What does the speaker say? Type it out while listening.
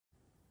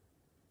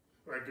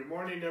All right, good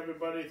morning,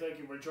 everybody. Thank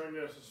you for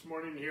joining us this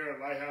morning here at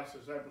Lighthouse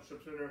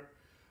Discipleship Center.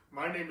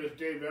 My name is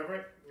Dave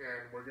Everett,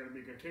 and we're going to be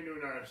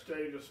continuing our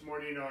study this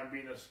morning on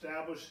being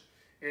established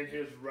in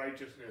His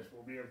righteousness.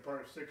 We'll be in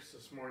part 6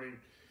 this morning.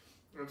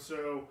 And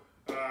so,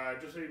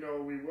 just so you know,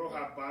 we will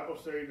have Bible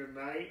study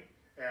tonight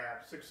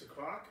at 6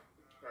 o'clock.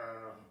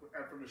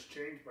 Effortless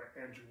Change by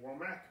Andrew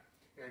Womack.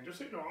 And just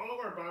so you know, all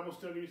of our Bible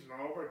studies and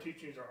all of our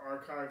teachings are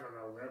archived on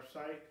our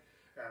website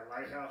at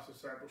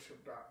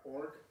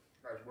lighthousediscipleship.org,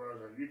 as well as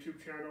our YouTube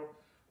channel,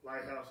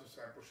 Lighthouse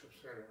Discipleship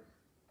Center.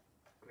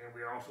 And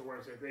we also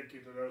want to say thank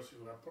you to those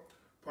who have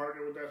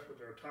partnered with us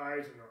with their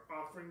tithes and their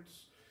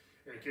offerings.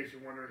 And in case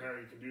you're wondering how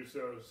you can do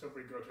so,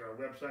 simply go to our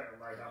website at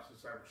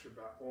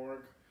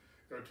lighthousediscipleship.org,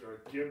 go to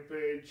our give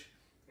page,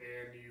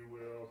 and you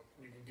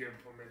can give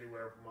from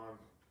anywhere from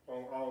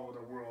all over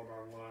the world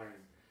online.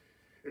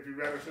 If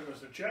you'd rather send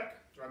us a check,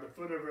 on the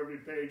footer of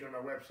every page on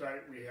our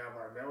website, we have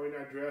our mailing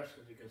address,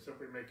 and you can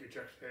simply make your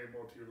checks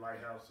payable to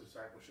Lighthouse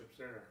Discipleship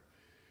Center.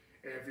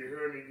 And if you're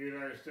here in the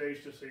United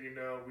States, just so you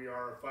know, we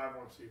are a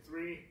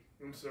 501c3,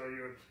 and so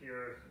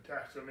your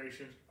tax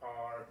donations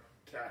are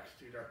tax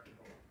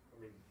deductible. I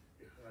mean,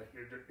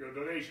 your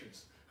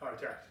donations are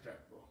tax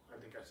deductible.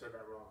 I think I said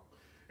that wrong.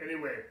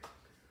 Anyway,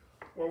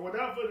 well,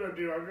 without further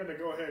ado, I'm going to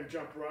go ahead and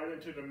jump right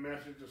into the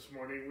message this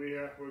morning.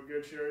 We're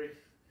good, Sherry?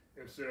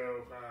 And so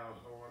I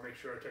want to make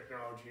sure our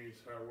technology is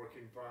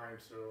working fine,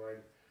 so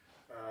I'm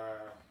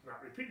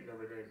not repeating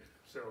everything.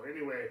 So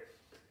anyway,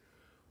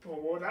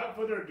 well, without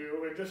further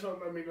ado, and just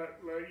let me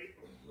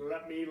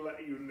let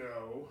you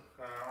know,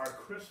 our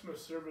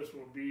Christmas service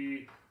will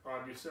be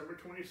on December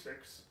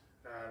 26th.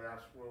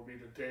 That will be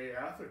the day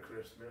after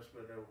Christmas,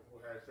 but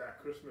as that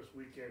Christmas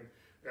weekend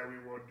that we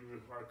will do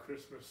our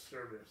Christmas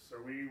service. So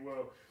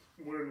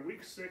we're in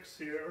week 6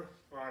 here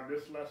on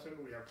this lesson.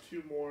 We have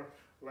 2 more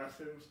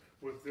lessons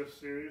with this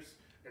series,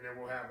 and then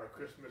we'll have a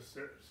Christmas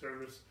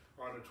service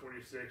on the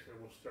 26th, and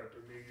we'll start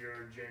the new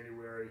year in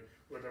January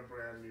with a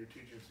brand new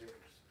teaching series.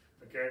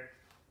 Okay?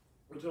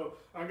 And so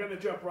I'm going to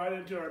jump right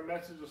into our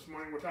message this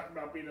morning. We're talking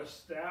about being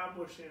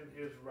established in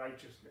His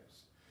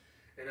righteousness.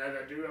 And as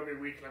I do every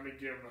week, let me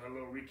give a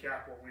little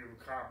recap what we've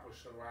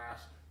accomplished the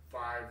last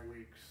 5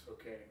 weeks.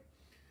 Okay?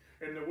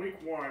 In the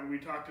week 1, we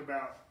talked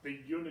about the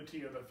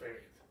unity of the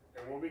faith.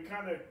 And we'll be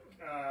kind of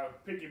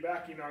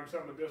piggybacking on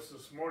some of this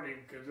morning,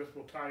 because this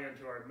will tie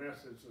into our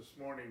message this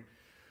morning.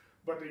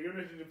 But the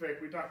unity of the faith,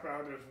 we talked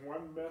about how there's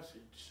one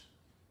message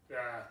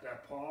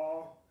that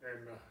Paul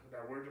and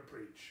that we're to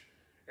preach,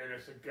 and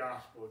it's the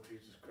gospel of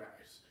Jesus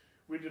Christ.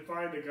 We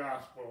define the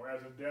gospel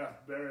as a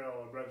death,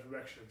 burial, and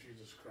resurrection of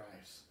Jesus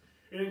Christ.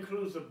 It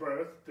includes the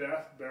birth,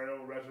 death,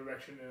 burial,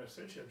 resurrection, and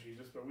ascension of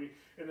Jesus, but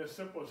in the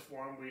simplest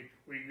form,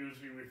 we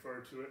usually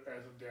refer to it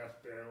as a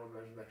death, burial, and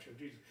resurrection of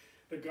Jesus.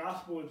 The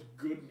gospel is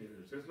good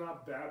news. It's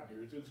not bad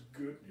news. It's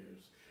good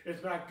news.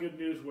 It's not good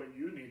news what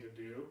you need to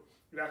do.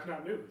 That's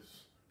not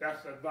news.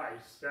 That's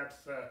advice.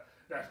 That's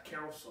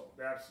counsel.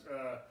 That's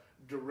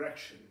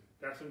direction.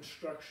 That's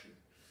instruction.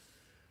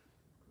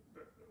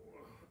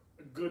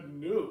 Good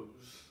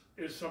news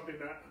is something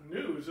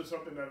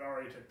that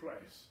already took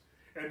place.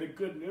 And the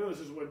good news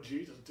is what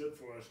Jesus did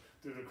for us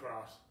through the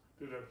cross,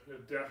 through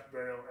the death,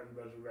 burial, and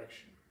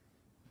resurrection.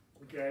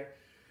 Okay?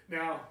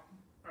 Now,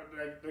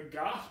 the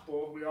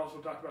gospel, we also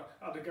talked about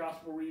how the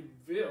gospel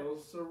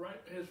reveals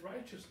His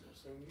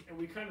righteousness. And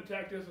we kind of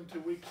tacked this into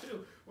week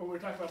 2, when we're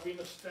talking about being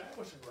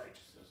established in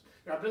righteousness.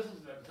 Now, this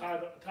is the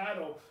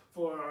title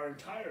for our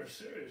entire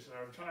series and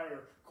our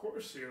entire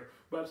course here.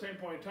 But at the same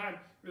point in time,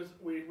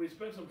 we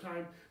spent some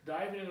time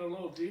diving in a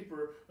little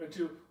deeper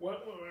into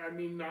what I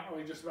mean, not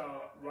only just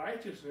about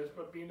righteousness,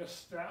 but being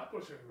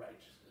established in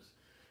righteousness.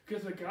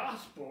 Because the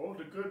gospel,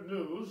 the good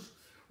news,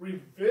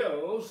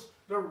 reveals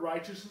the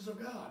righteousness of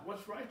God.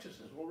 What's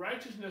righteousness? Well,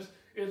 righteousness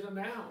is a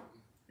noun.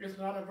 It's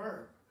not a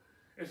verb.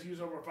 It's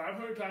used over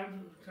 500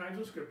 times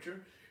in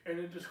Scripture, and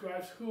it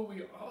describes who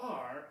we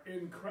are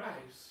in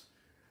Christ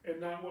and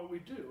not what we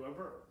do, a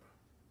verb.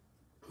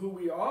 Who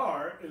we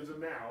are is a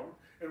noun,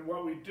 and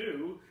what we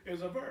do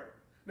is a verb.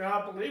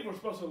 Now, I believe we're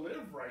supposed to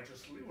live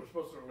righteously. We're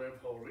supposed to live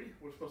holy.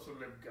 We're supposed to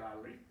live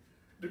godly.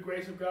 The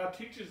grace of God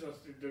teaches us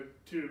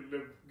to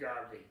live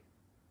godly.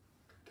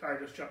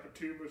 Titus chapter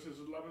 2, verses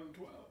 11 and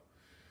 12.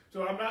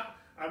 So I'm not,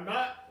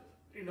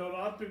 a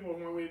lot of people,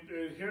 when we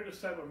hear this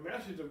type of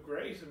message of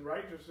grace and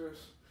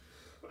righteousness,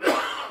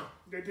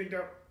 they think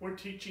that we're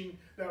teaching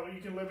that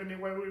you can live any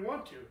way we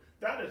want to.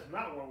 That is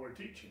not what we're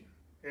teaching.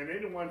 And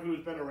anyone who's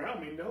been around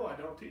me, no, I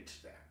don't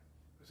teach that.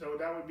 So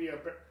that would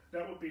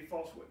be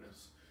false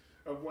witness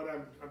of what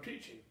I'm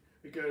teaching,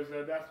 because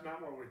that's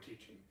not what we're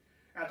teaching.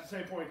 At the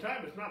same point in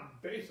time, it's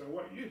not based on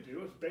what you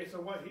do, it's based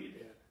on what He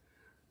did.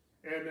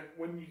 And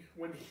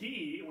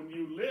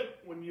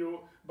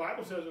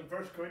Bible says in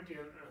 1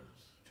 Corinthians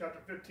chapter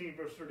 15,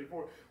 verse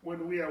 34,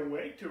 when we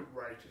awake to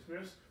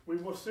righteousness, we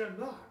will sin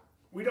not.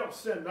 We don't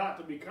sin not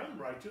to become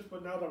righteous,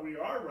 but now that we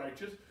are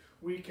righteous,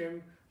 we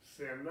can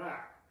sin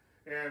not.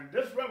 And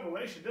this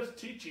revelation, this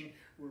teaching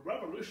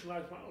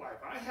revolutionized my life.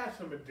 I had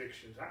some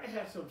addictions. I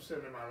had some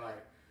sin in my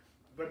life.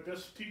 But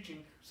this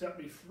teaching set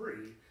me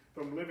free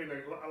from living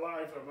a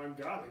life of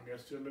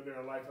ungodliness to living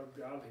a life of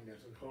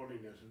godliness and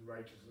holiness and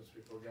righteousness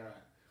before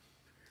God.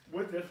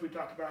 With this, we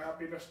talked about how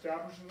being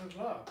established in his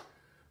love.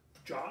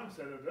 John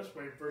said it this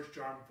way in 1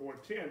 John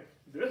 4:10,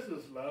 this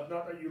is love,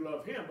 not that you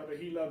love him, but that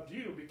he loved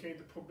you, became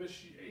the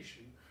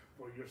propitiation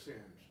for your sins.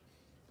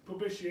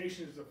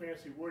 Propitiation is a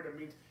fancy word. It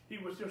means he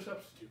was your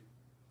substitute.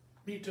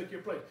 He took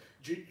your place.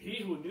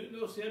 He who knew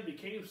no sin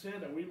became sin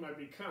that we might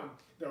become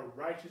the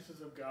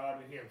righteousness of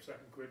God in him. 2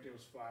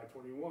 Corinthians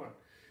 5:21.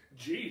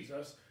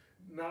 Jesus,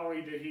 not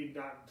only did he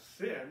not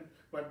sin,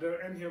 but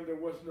in him there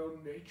was no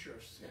nature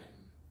of sin.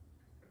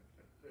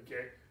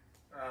 Okay?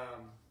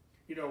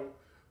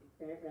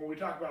 When we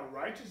talk about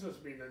righteousness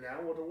being a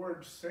noun, well, the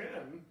word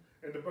sin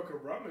in the book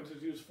of Romans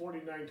is used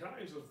 49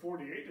 times, and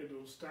 48 of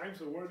those times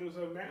the word is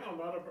a noun,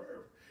 not a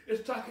verb.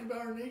 It's talking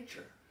about our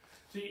nature.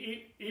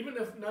 See, even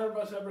if none of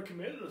us ever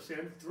committed a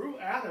sin, through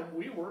Adam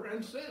we were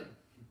in sin.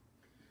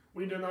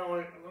 We not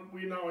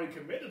only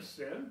committed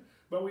sin,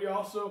 but we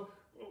also,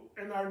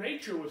 and our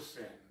nature was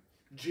sin.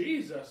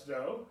 Jesus,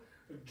 though,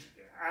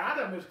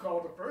 Adam is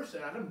called the first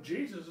Adam.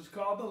 Jesus is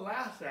called the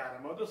last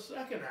Adam, or the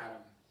second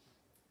Adam.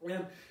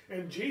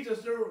 And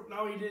Jesus,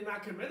 he did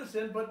not commit a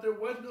sin, but there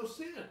was no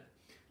sin.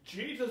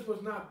 Jesus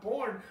was not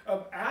born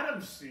of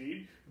Adam's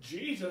seed.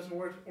 Jesus, and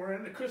we're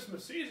in the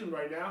Christmas season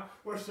right now,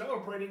 we're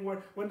celebrating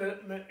when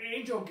the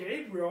angel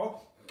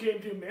Gabriel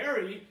came to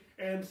Mary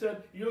and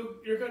said,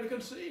 you're going to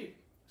conceive.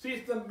 See,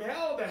 it's the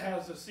male that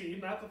has the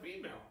seed, not the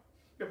female.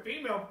 The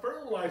female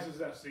fertilizes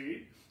that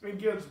seed and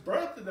gives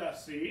birth to that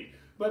seed,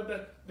 but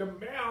the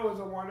male is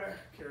the one that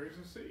carries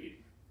the seed.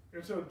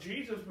 And so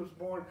Jesus was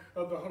born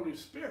of the Holy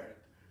Spirit,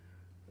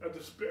 of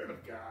the Spirit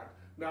of God,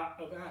 not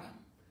of Adam.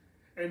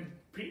 And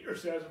Peter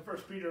says in 1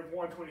 Peter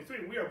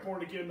 1:23, we are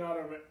born again not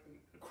of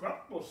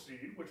corruptible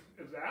seed, which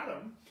is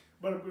Adam,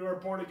 but we are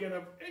born again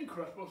of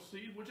incorruptible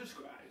seed, which is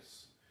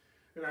Christ.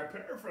 And I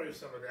paraphrase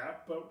some of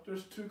that, but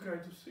there's two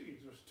kinds of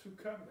seeds. There's two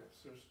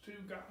covenants. There's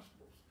two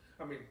gospels.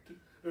 I mean,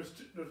 there's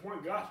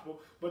one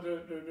gospel, but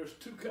there's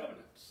two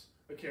covenants,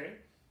 okay?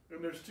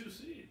 And there's two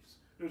seeds.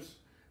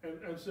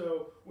 And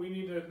so we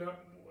need to know,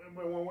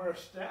 when we're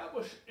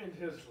established in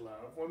his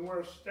love, when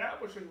we're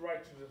established in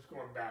righteousness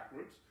going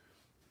backwards,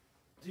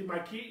 see, my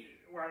key,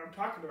 when I'm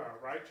talking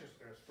about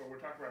righteousness, but we're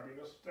talking about being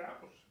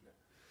established in it.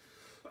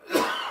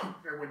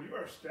 And when you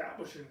are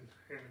established in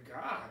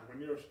God, when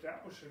you're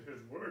established in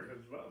his word,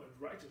 his love, his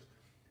righteousness,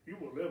 you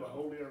will live a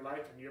holier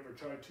life than you ever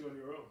tried to on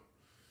your own.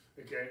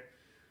 Okay?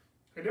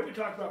 And then we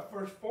talk about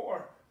verse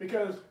 4,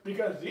 because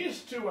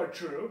these two are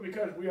true,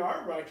 because we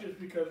are righteous,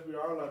 because we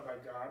are loved by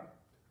God.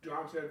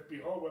 John said,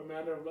 behold, what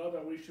manner of love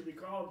that we should be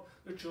called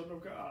the children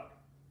of God.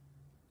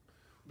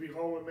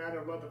 Behold, what manner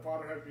of love the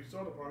Father has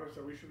bestowed upon us,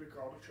 that we should be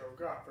called the children of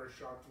God. 1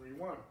 John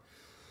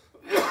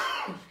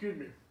 3:1. Excuse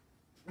me.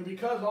 And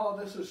because all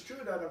this is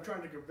true that I'm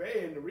trying to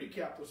convey in the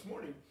recap this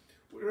morning,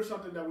 there's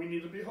something that we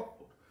need to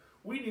behold.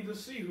 We need to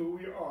see who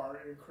we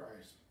are in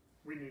Christ.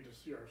 We need to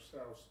see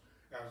ourselves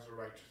as the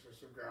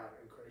righteousness of God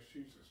in Christ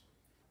Jesus.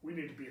 We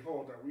need to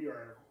behold that we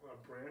are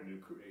a brand new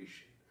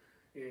creation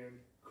in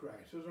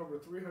Christ. There's over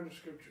 300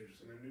 scriptures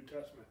in the New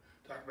Testament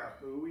talk about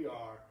who we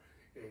are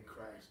in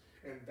Christ.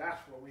 And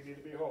that's what we need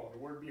to behold. The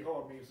word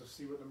behold means to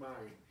see with the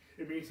mind.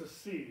 It means to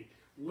see,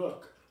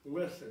 look,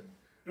 listen.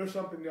 There's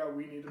something that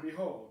we need to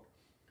behold.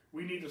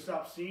 We need to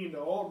stop seeing the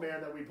old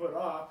man that we put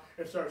off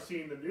and start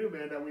seeing the new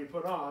man that we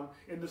put on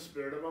in the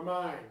spirit of our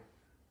mind.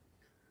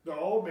 The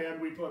old man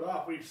we put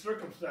off, we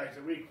circumcised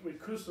it, we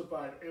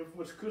crucified it. It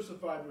was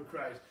crucified with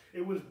Christ.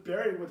 It was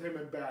buried with him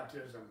in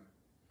baptism.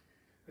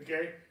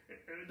 Okay?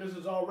 This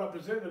is all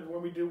represented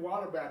when we do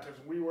water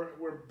baptism.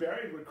 We're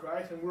buried with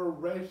Christ and we're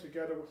raised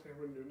together with him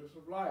in newness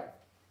of life.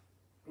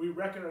 We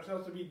reckon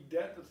ourselves to be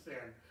dead to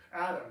sin,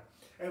 Adam,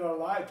 and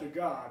alive to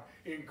God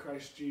in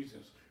Christ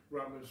Jesus.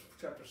 Romans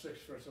chapter 6,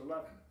 verse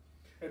 11.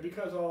 And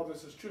because all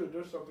this is true,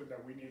 there's something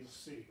that we need to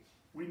see.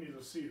 We need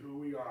to see who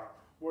we are.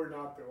 We're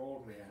not the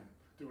old man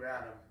through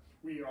Adam.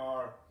 We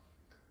are,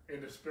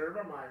 in the spirit of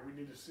our mind, we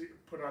need to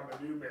put on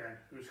the new man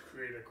who is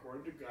created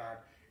according to God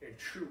in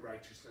true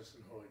righteousness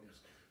and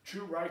holiness.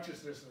 True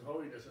righteousness and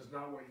holiness is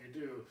not what you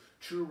do.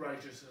 True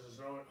righteousness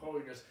and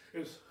holiness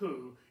is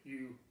who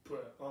you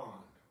put on.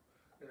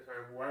 And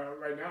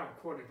right now I'm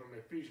quoting from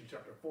Ephesians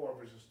chapter 4,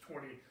 verses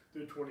 20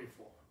 through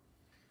 24.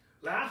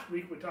 Last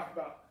week we talked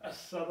about a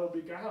subtle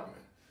beguilement.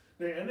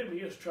 The enemy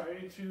is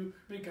trying to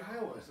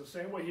beguile us. The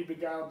same way he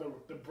beguiled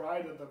the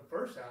bride of the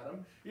first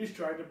Adam, he's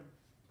trying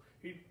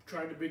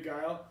to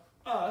beguile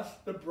us,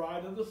 the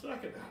bride of the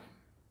second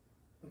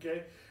Adam.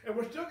 Okay? And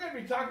we're still going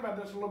to be talking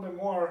about this a little bit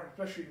more,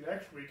 especially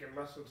next week in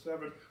Lesson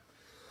 7.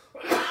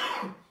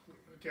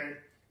 Okay?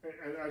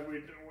 And as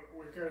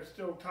we're going to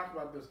still talk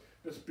about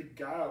this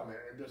beguilement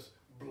and this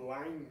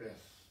blindness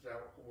that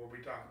we'll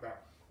be talking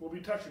about. We'll be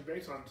touching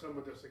base on some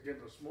of this again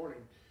this morning,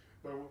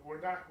 but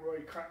we're not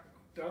really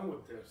done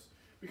with this.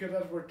 Because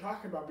as we're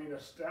talking about being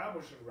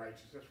established in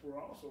righteousness,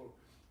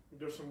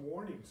 there's some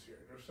warnings here.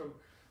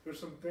 There's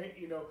some thing,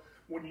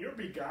 when you're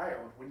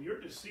beguiled, when you're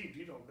deceived,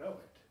 you don't know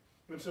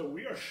it. And so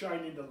we are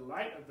shining the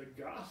light of the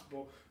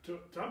gospel to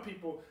some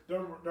people.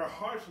 Their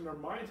hearts and their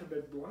minds have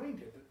been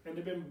blinded, and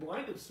they've been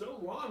blinded so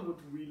long with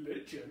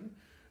religion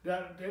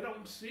that they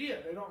don't see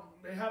it.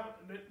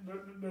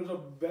 There's a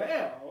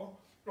veil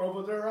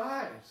over their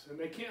eyes, and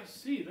they can't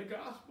see the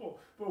gospel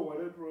for what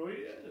it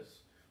really is.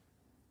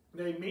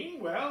 They mean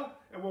well,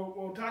 and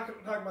we'll talk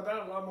about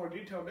that in a lot more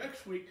detail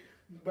next week,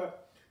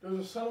 but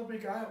there's a subtle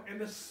beguilement,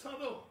 and it's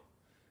subtle.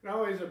 Not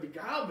only is it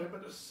beguilement,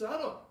 but it's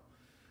subtle.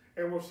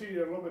 And we'll see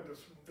a little bit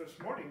this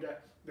morning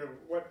that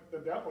what the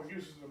devil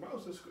uses the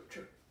most is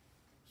Scripture,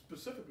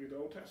 specifically the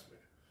Old Testament.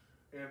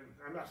 And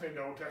I'm not saying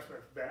the Old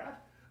Testament is bad.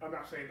 I'm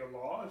not saying the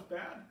law is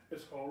bad.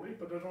 It's holy,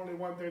 but there's only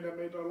one thing that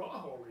made the law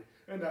holy,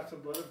 and that's the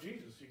blood of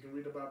Jesus. You can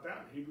read about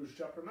that in Hebrews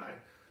chapter 9.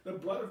 The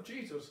blood of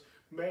Jesus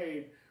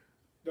made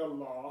the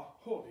law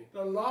holy.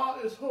 The law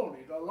is holy.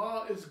 The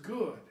law is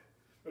good.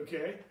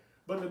 Okay?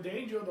 But the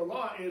danger of the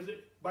law is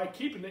that by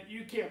keeping it,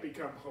 you can't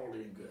become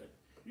holy and good.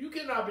 You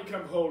cannot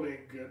become holy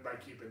and good by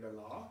keeping the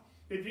law.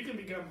 If you can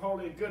become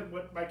holy and good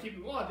by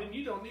keeping the law, then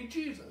you don't need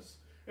Jesus.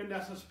 And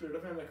that's the spirit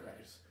of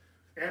Antichrist.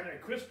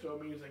 Antichristo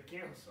means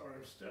against or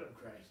instead of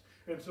Christ.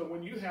 And so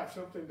when you have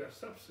something that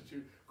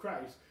substitutes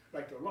Christ,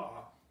 like the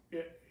law,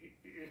 it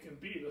can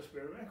be the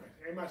spirit of Antichrist.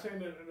 Am I saying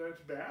that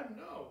that's bad?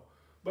 No.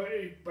 But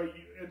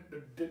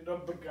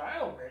the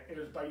beguilement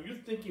is by you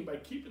thinking by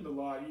keeping the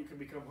law you can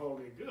become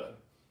holy and good.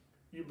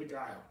 You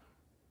beguiled.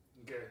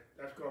 Okay?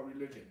 That's called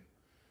religion.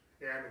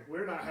 And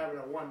we're not having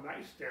a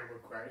one-night stand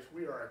with Christ.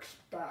 We are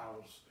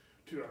espoused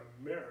to a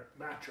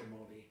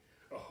matrimony,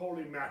 a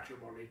holy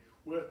matrimony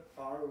with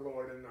our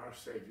Lord and our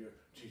Savior,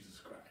 Jesus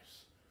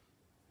Christ.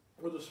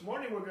 Well, this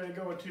morning we're going to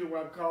go into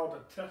what I've called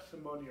the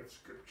testimony of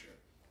Scripture.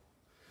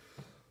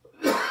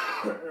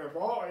 And of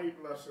all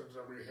 8 lessons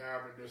that we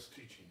have in this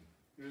teaching,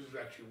 this is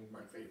actually one of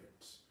my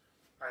favorites.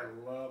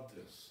 I love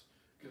this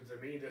because to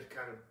me this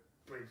kind of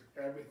brings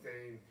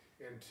everything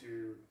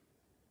into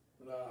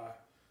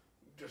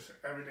just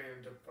everything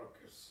into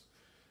focus.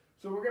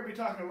 So we're going to be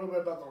talking a little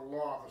bit about the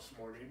law this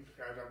morning,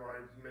 as I've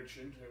already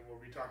mentioned, and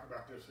we'll be talking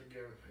about this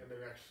again in the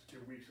next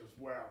 2 weeks as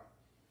well.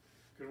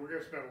 Because we're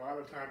going to spend a lot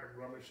of time in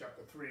Romans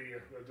chapter 3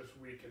 this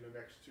week and the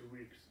next 2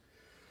 weeks.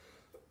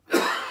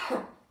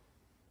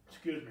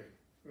 Excuse me.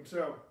 And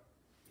so,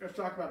 let's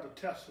talk about the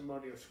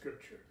testimony of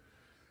Scripture.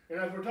 And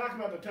as we're talking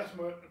about the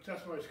testimony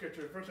of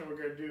Scripture, the first thing we're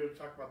going to do is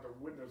talk about the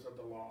witness of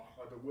the law,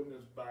 or the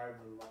witness by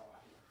the law.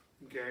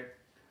 Okay?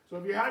 So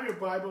if you have your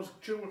Bibles,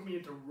 turn with me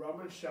into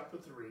Romans chapter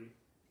 3.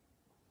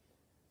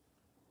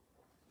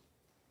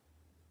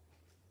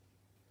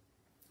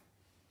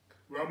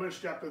 Romans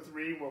chapter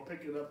 3, we'll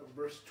pick it up in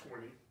verse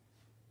 20.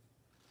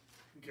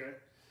 Okay?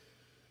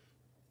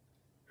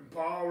 And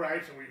Paul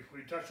writes, and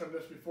we touched on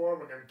this before,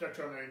 we're going to touch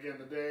on it again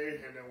today,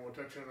 and then we'll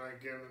touch on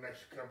it again in the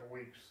next couple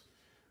weeks.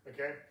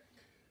 Okay?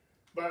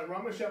 But in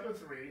Romans chapter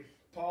 3,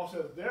 Paul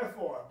says,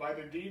 therefore, by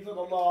the deeds of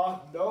the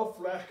law, no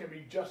flesh can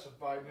be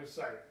justified in his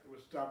sight. We'll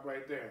stop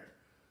right there.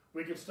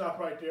 We can stop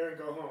right there and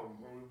go home,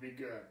 and we'll be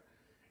good.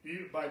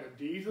 By the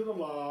deeds of the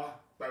law,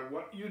 by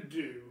what you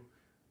do,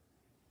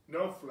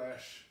 no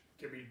flesh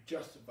can be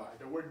justified.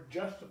 The word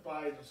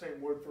justified is the same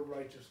word for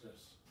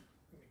righteousness.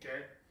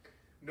 Okay?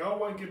 No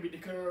one can be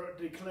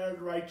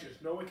declared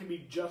righteous. No one can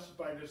be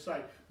justified in his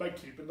sight by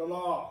keeping the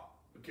law.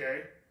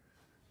 Okay?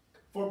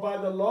 For by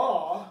the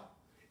law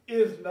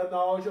is the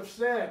knowledge of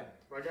sin.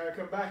 I got to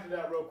come back to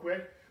that real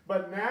quick.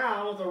 But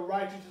now the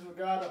righteousness of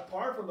God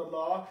apart from the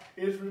law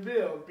is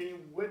revealed,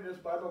 being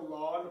witnessed by the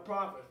law and the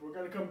prophets. We're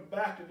going to come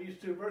back to these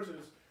 2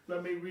 verses.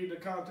 Let me read the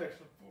context,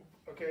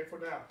 okay, for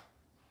now.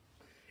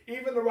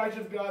 Even the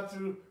righteousness of God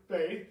through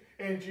faith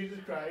in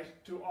Jesus Christ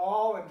to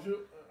all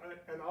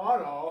and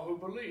on all who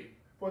believe.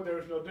 For there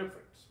is no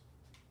difference.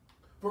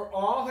 For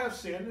all have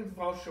sinned and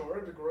fall short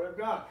of the glory of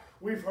God.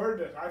 We've heard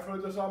this. I've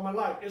heard this all my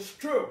life. It's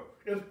true.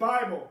 It's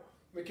Bible.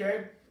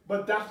 Okay?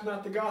 But that's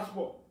not the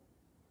gospel.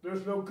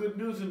 There's no good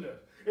news in this.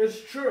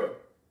 It's true.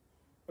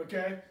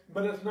 Okay?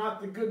 But it's not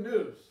the good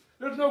news.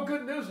 There's no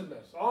good news in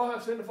this. All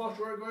have sinned and fall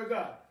short of the glory of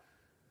God.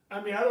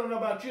 I mean, I don't know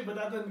about you, but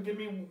that doesn't give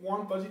me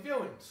warm, fuzzy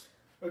feelings.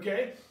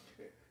 Okay?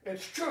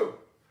 It's true.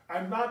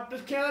 I'm not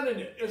discounting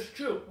it. It's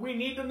true. We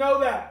need to know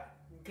that.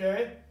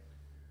 Okay?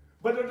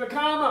 But there's a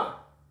comma,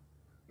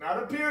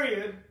 not a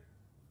period.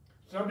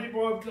 Some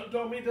people have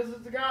told me this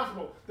is the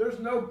gospel. There's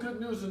no good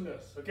news in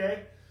this.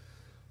 Okay?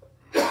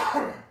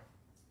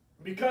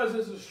 Because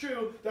this is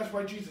true, that's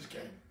why Jesus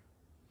came.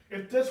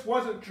 If this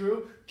wasn't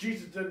true,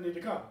 Jesus didn't need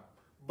to come.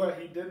 But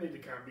he did need to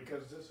come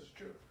because this is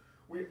true.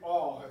 We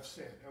all have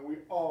sinned and we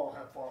all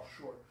have fallen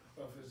short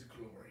of his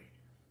glory.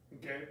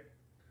 Okay?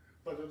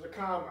 But there's a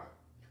comma.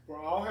 For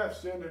all have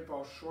sinned and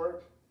fall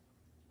short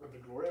of the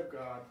glory of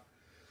God,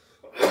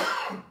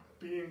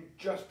 being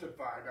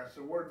justified. That's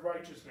the word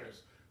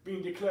righteousness.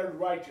 Being declared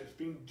righteous,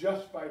 being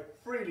justified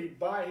freely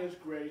by his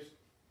grace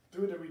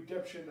through the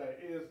redemption that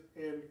is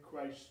in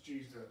Christ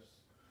Jesus.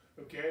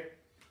 Okay?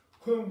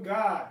 Whom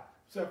God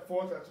set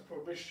forth as a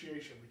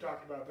propitiation. We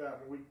talked about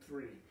that in week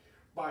 3.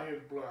 By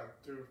his blood,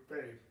 through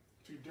faith,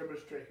 to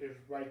demonstrate his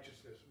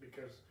righteousness,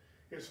 because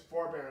his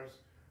forbearance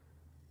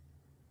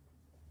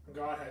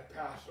God had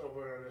passed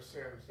over the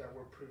sins that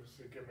were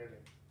previously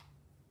committed,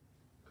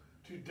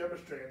 to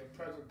demonstrate at the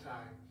present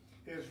time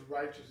his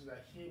righteousness,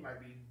 that he might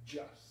be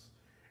just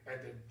and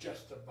the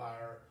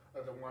justifier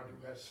of the one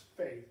who has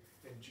faith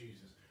in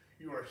Jesus.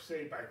 You are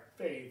saved by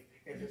faith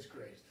in his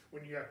grace.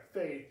 When you have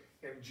faith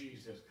in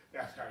Jesus,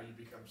 that's how you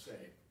become saved.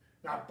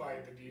 Not by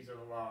the deeds of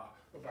the law,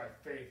 but by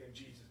faith in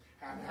Jesus.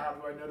 And how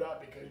do I know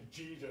that? Because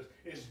Jesus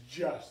is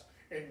just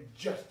and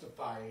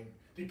justifying,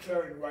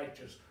 declaring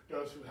righteous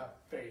those who have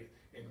faith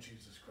in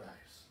Jesus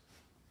Christ.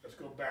 Let's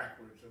go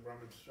backwards to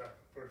Romans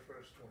verse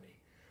 20.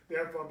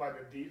 Therefore, by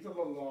the deeds of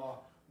the law,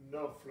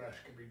 no flesh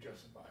can be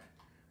justified.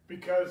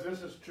 Because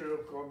this is true,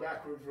 going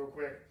backwards real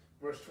quick,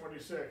 verse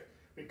 26,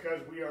 because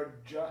we are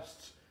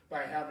just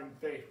by having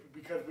faith,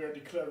 because we are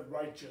declared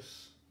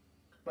righteous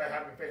by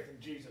having faith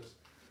in Jesus,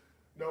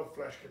 no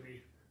flesh can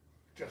be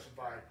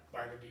justified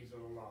by the deeds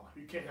of the law.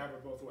 You can't have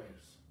it both ways.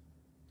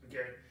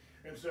 Okay?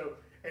 And so,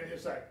 and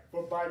it's like,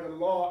 for by the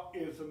law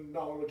is the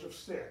knowledge of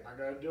sin. I'm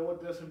going to deal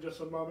with this in just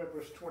a moment,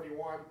 verse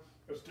 21.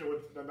 Let's deal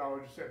with the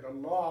knowledge of sin.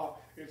 The law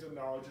is the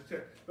knowledge of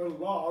sin. The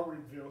law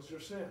reveals your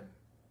sin.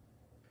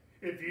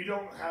 If you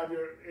don't have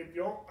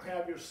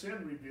your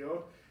sin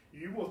revealed,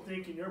 you will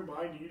think in your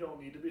mind you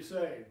don't need to be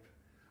saved.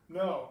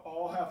 No,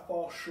 all have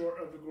fallen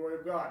short of the glory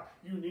of God.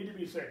 You need to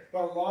be saved. The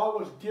law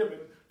was given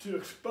to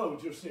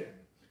expose your sin.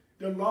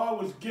 The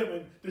law was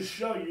given to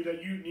show you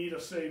that you need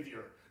a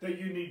Savior, that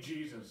you need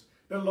Jesus.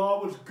 The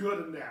law was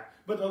good in that.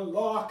 But the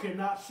law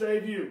cannot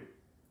save you.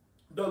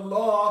 The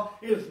law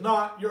is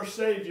not your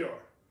Savior.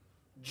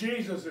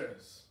 Jesus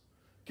is.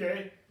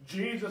 Okay?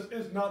 Jesus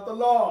is not the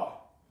law.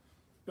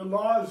 The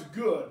law is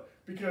good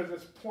because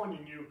it's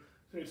pointing you,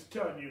 it's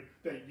telling you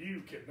that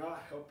you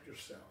cannot help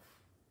yourself.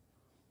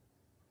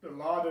 The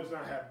law does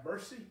not have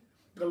mercy.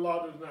 The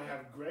law does not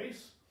have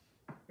grace.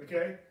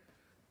 Okay?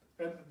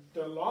 And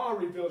the law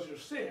reveals your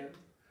sin,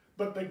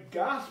 but the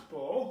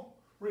gospel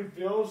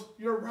reveals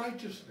your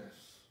righteousness.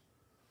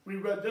 We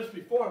read this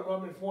before in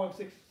Romans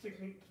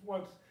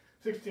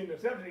 16 and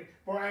 17.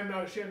 For I am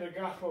not ashamed of the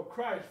gospel of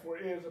Christ, for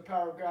it is the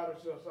power of God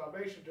unto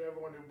salvation to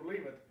everyone who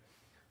believeth.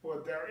 For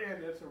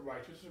therein is the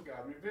righteousness of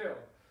God revealed.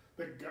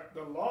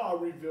 The law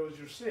reveals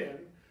your sin,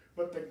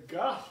 but the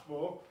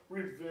gospel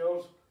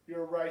reveals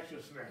your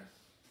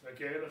righteousness.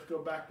 Okay, let's go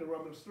back to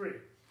Romans 3.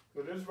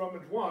 So this is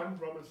Romans 1.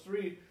 Romans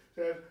 3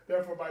 says,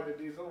 therefore by the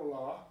deeds of the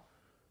law,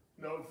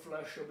 no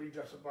flesh shall be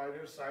justified in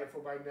his sight, for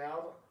by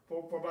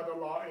the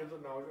law is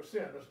the knowledge of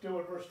sin. Let's deal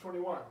with verse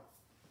 21.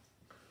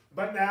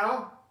 But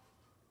now,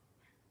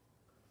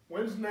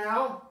 when's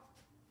now?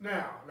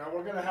 Now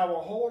we're going to have a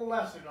whole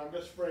lesson on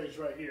this phrase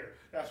right here.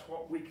 That's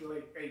what week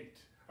 8,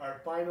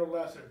 our final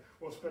lesson.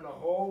 We'll spend a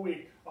whole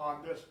week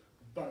on this,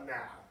 but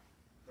now.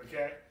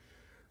 Okay?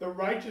 The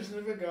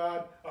righteousness of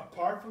God,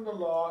 apart from the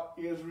law,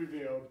 is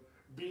revealed,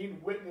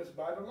 being witnessed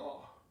by the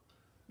law.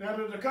 Now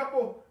there's a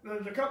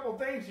couple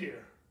things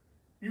here.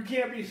 You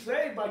can't be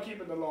saved by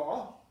keeping the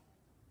law.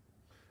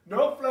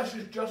 No flesh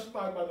is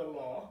justified by the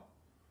law.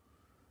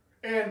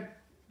 And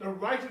the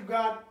righteous of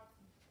God,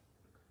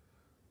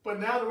 but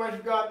now the righteous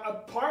of God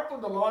apart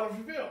from the law is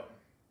revealed.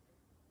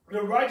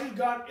 The righteous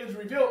God is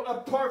revealed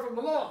apart from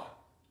the law.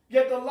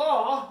 Yet the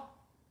law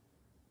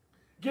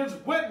gives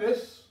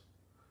witness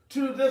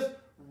to this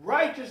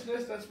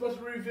righteousness that's supposed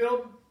to be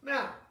revealed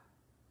now.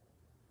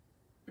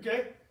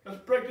 Okay? Let's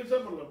break this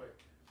up a little bit.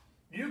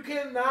 You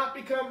cannot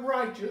become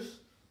righteous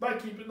by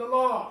keeping the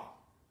law.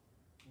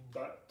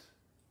 But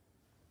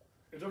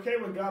it's okay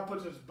when God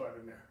puts his butt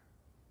in there.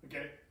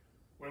 Okay?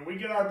 When we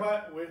get our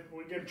butt,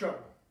 we get in trouble.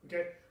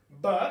 Okay?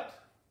 But,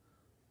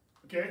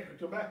 okay,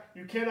 let's go back.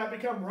 You cannot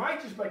become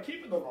righteous by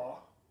keeping the law.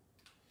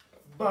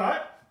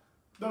 But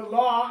the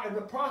law and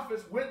the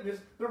prophets witness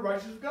the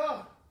righteousness of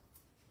God.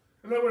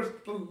 In other words,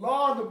 the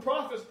law and the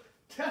prophets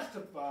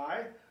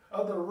testify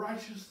of the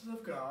righteousness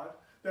of God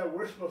that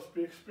we're supposed to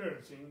be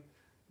experiencing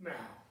now.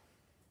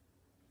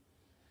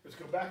 Let's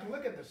go back and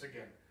look at this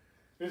again.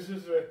 This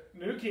is the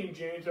New King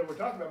James that we're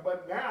talking about.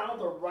 But now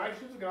the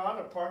righteousness of God,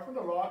 apart from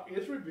the law,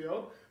 is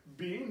revealed,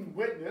 being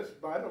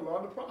witnessed by the law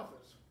and the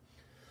prophets.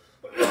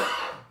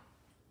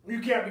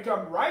 You can't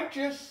become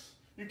righteous.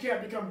 You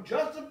can't become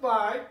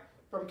justified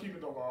from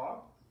keeping the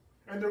law.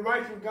 And the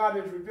righteousness of God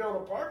is revealed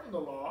apart from the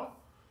law.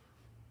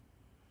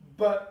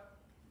 But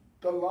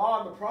the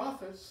law and the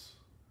prophets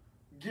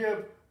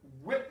give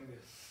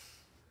witness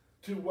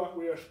to what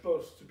we are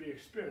supposed to be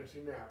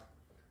experiencing now.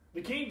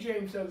 The King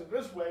James says it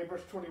this way,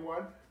 verse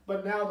 21,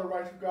 but now the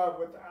righteousness of God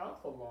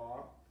without the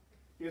law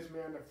is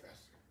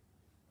manifested.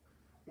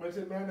 When is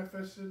it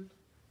manifested?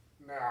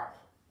 Now.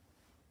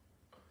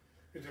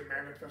 Is it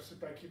manifested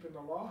by keeping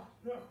the law?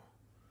 No.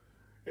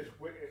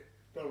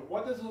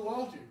 What does the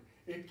law do?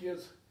 It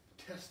gives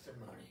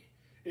testimony.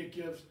 It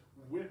gives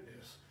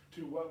witness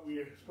to what we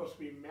are supposed to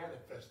be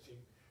manifesting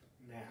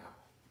now.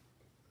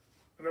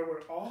 In other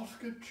words, all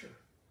Scripture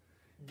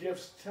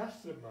gives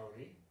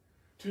testimony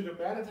to the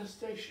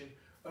manifestation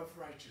of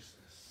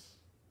righteousness.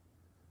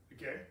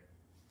 Okay?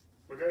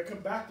 We're going to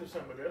come back to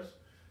some of this,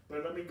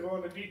 but let me go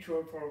on a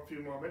detour for a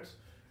few moments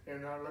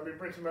And let me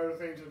bring some other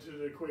things into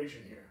the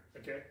equation here,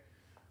 okay?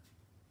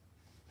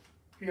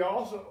 He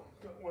also,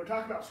 we're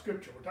talking about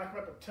Scripture. We're talking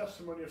about the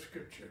testimony of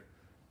Scripture.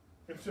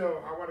 And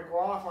so I want to go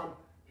off on,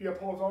 he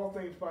upholds all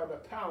things by the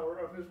power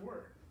of his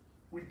word.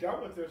 We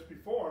dealt with this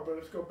before, but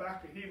let's go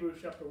back to Hebrews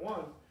chapter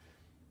 1.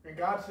 And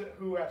God,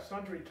 who at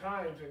sundry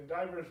times in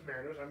divers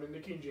manners, I'm in the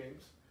King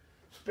James,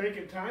 spake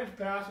in times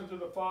past unto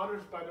the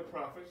fathers by the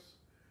prophets,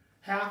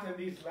 hath in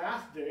these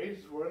last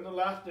days, we're in the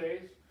last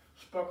days,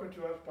 spoken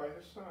to us by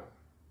his Son,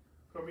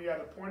 whom he had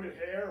appointed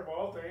heir of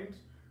all things,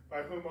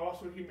 by whom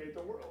also he made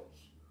the worlds.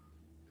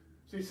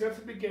 See, since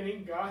the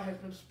beginning, God has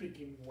been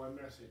speaking one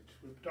message.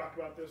 We've talked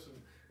about this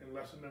in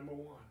lesson number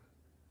 1.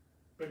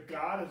 But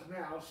God is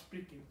now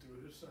speaking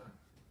through his Son.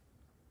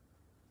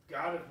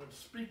 God has been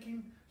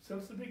speaking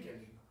since the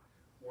beginning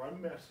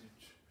one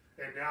message.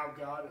 And now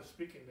God is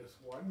speaking this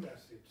one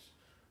message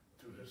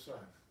through his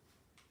Son.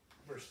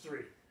 Verse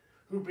 3.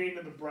 Who being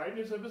in the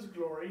brightness of his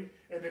glory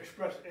and the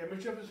express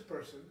image of his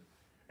person,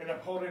 and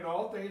upholding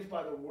all things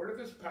by the word of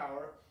his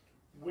power,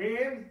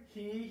 when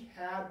he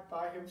had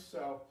by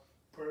himself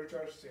purged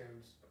our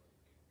sins,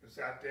 and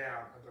sat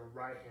down at the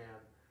right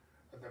hand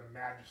of the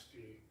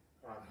majesty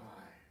on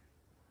high.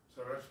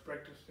 So let's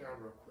break this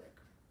down real quick.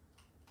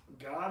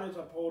 God is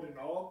upholding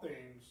all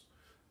things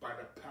by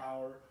the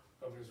power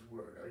of his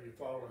word. Are you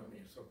following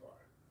me so far?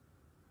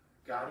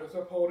 God is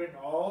upholding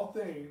all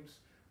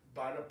things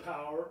by the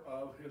power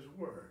of his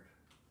word.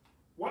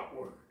 What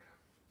word?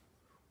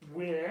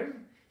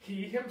 When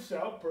he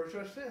himself purged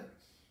our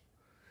sins.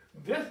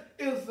 This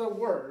is the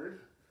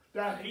word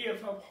that he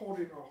is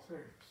upholding all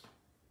things.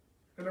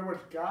 In other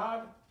words,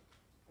 God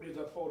is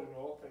upholding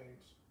all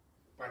things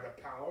by the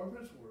power of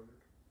his word.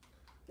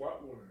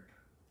 What word?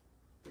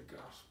 The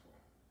gospel.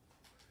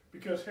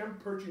 Because him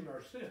purging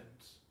our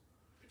sins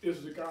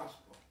is the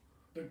gospel.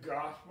 The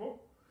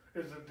gospel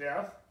is the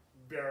death,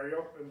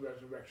 burial, and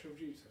resurrection of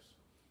Jesus.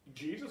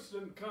 Jesus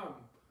didn't come,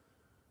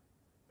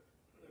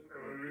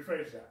 let me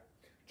rephrase that.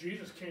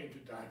 Jesus came to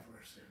die for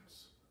our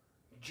sins.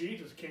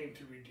 Jesus came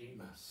to redeem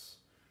us.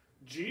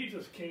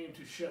 Jesus came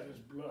to shed his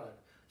blood.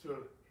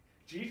 So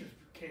Jesus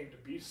came to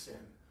be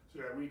sin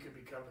so that we could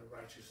become the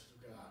righteousness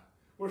of God.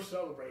 We're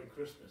celebrating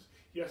Christmas.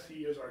 Yes,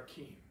 he is our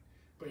king,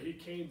 but he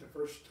came the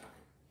first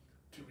time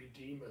to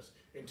redeem us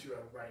into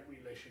a right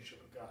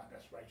relationship with God.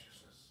 That's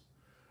righteousness.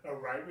 A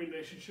right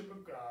relationship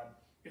with God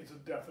is the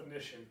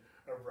definition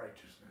of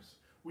righteousness.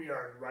 We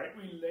are in right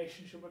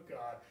relationship with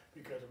God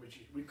because of which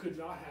we could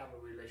not have a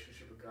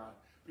relationship with God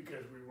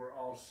because we were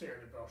all sin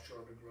and fell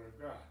short of the glory of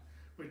God.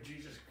 But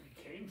Jesus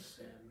became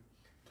sin,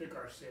 took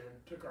our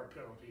sin, took our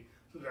penalty,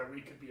 so that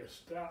we could be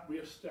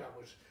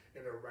reestablished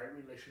in a right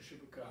relationship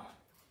with God.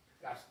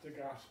 That's the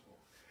gospel.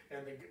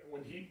 And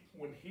when he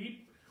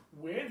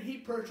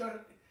purged us,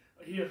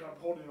 he is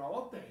upholding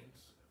all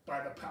things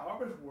by the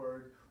power of his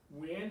word.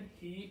 When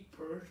he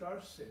purged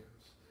our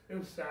sins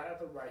and sat at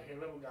the right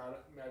hand of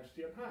God,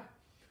 majesty on high.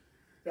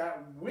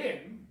 That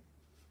when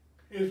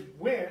he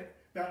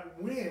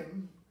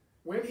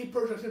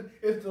purged our sins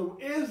is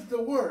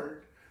the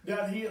word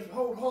that he is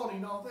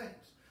upholding all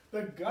things.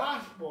 The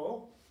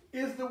gospel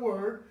is the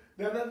word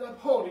that is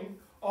upholding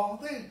all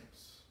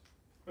things.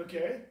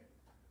 Okay?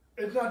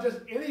 It's not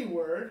just any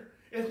word.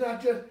 It's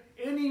not just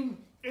any.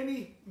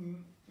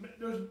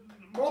 There's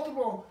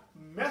multiple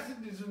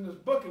messages in this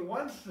book in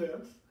one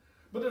sense,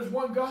 but there's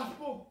one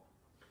gospel.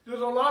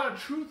 There's a lot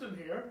of truth in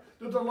here.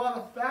 There's a lot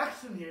of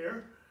facts in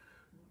here,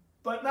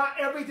 but not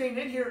everything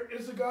in here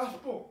is the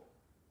gospel.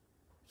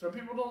 Some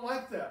people don't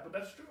like that, but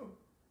that's true.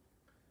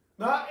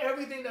 Not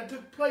everything that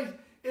took place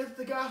is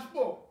the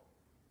gospel.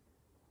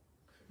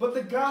 But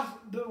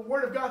the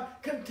word of God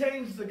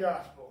contains the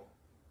gospel.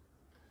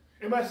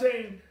 Am I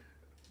saying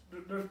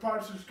there's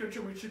parts of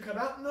Scripture we should cut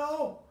out?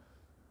 No.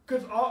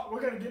 Because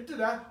we're going to get to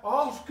that.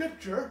 All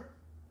Scripture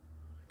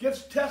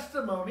gives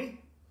testimony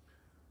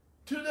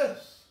to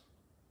this.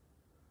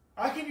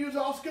 I can use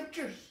all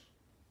Scriptures.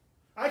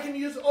 I can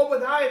use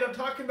Obadiah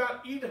talking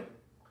about Edom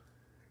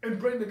and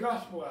bring the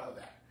gospel out of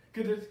that.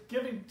 Because it's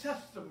giving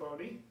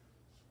testimony.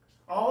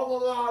 All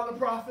the law and the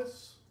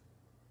prophets.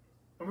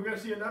 And we're going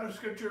to see another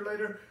Scripture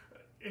later,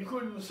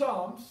 including the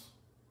Psalms,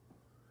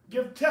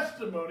 give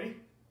testimony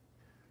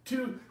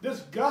to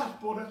this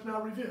gospel that's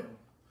now revealed.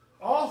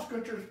 All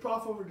Scripture is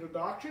profitable for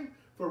doctrine,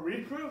 for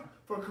reproof,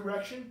 for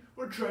correction,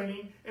 for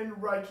training,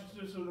 and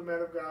righteousness of the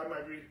man of God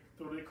might be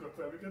thoroughly equipped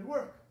for every good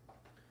work.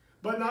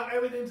 But not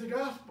everything's the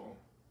gospel.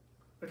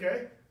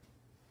 Okay?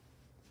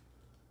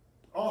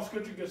 All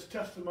Scripture gives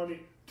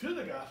testimony to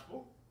the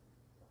gospel,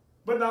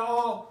 but not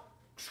all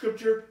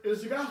Scripture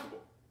is the gospel.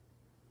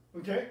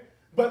 Okay?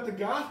 But the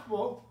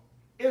gospel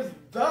is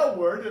the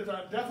word, it's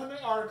a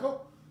definite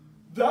article,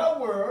 the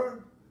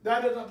word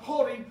that is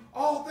upholding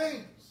all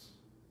things.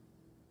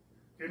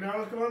 Okay, now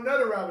let's go on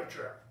another rabbit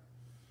trail.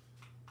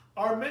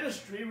 Our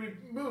ministry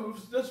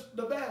removes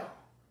the veil.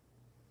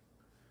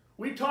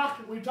 We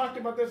talked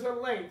about this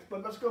at length,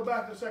 but let's go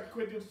back to 2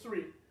 Corinthians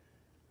 3.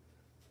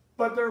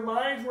 But their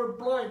minds were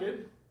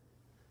blinded,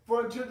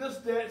 for unto this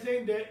day,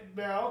 same day,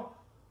 veil,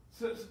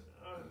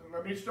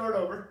 let me start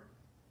over.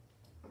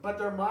 But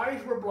their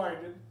minds were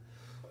blinded.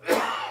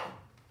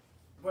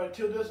 But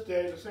until this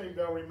day, the same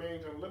veil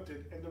remains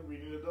unlifted in the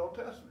reading of the Old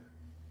Testament.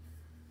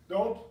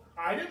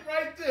 I didn't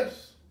write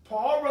this.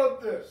 Paul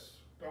wrote this.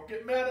 Don't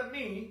get mad at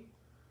me.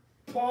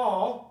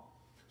 Paul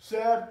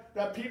said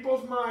that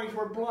people's minds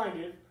were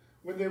blinded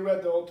when they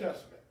read the Old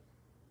Testament.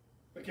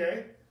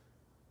 Okay?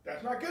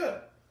 That's not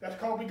good. That's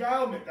called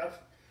beguilement.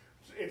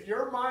 If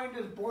your mind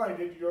is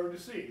blinded, you're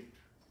deceived.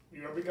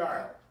 You're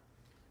beguiled.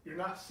 You're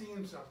not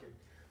seeing something.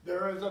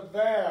 There is a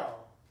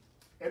veil.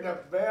 And the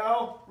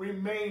veil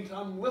remains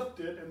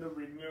unlifted in the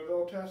reading of the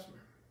Old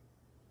Testament.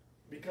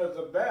 Because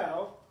the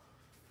veil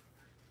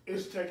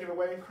is taken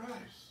away in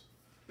Christ.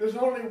 There's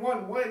only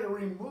one way to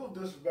remove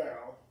this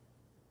veil.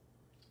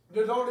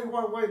 There's only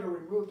one way to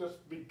remove this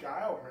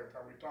beguilement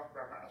that we talked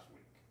about last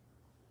week.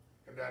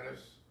 And that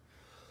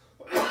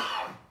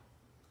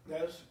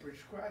is to preach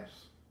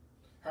Christ.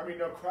 How many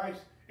know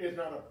Christ is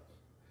not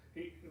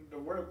the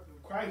Word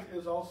of Christ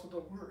is also the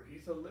Word.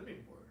 He's the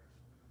living Word.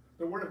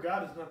 The Word of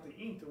God is not the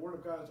ink. The Word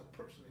of God is a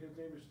person. His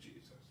name is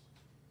Jesus.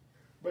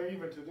 But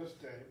even to this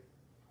day,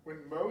 when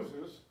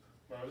Moses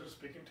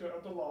speaking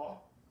of the law,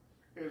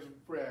 is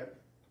read,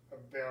 a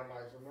veil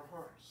lies in their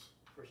hearts.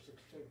 Verse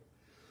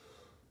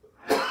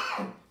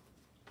 16.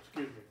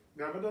 Excuse me.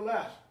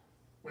 Nevertheless,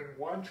 when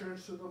one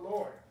turns to the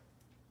Lord,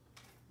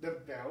 the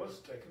veil is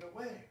taken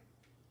away.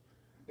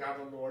 Now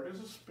the Lord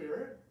is a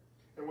spirit,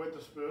 and where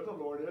the Spirit of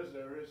the Lord is,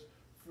 there is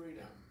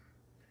freedom.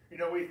 You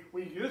know,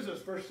 we use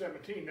this verse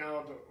 17,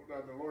 now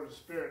the Lord is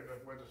spirit,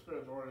 and where the Spirit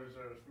of the Lord is,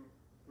 there is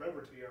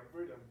liberty and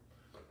freedom.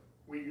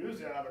 We use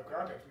that out of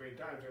context many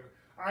times, and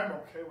I'm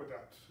okay with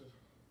that.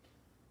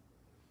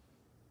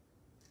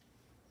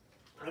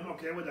 I'm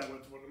okay with that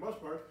for the most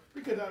part,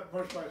 because that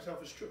verse by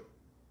itself is true.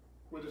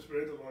 Where the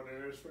Spirit of the Lord,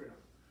 there is freedom.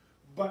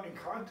 But in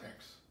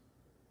context,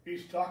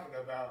 he's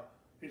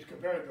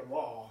comparing the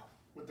law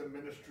with the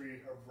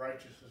ministry of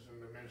righteousness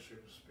and the ministry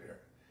of the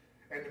Spirit.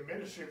 And the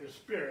ministry of the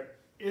Spirit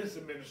is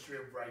the ministry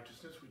of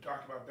righteousness. We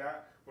talked about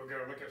that. We're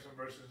going to look at some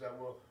verses that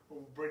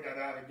we'll bring that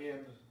out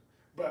again.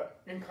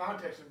 But in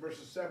context, in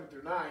verses 7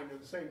 through 9, in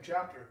the same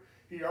chapter,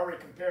 he already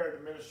compared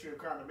the ministry of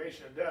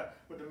condemnation and death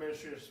with the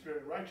ministry of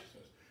spirit and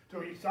righteousness. So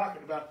he's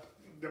talking about,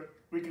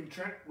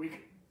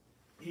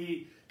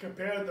 he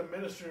compared the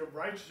ministry of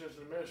righteousness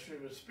and the ministry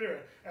of the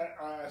Spirit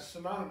as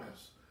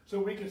synonymous. So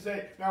we can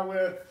say, now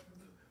where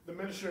the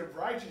ministry of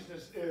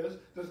righteousness is,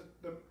 the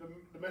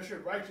ministry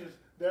of righteousness,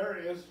 there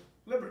is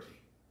liberty.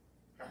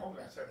 I hope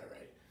I said that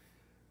right.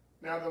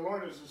 Now the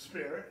Lord is the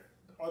Spirit,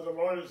 or the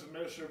Lord is the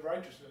ministry of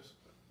righteousness.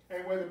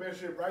 And where the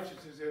ministry of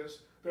righteousness is,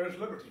 there's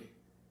liberty.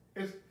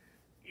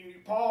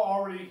 Paul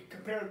already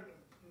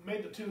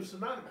made the two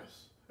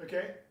synonymous.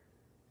 Okay?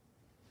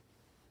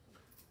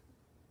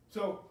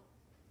 So,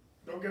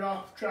 don't get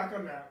off track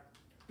on that.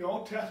 The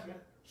Old Testament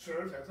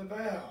serves as a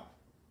veil.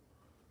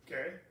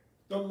 Okay?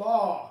 The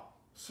law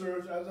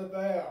serves as a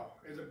veil.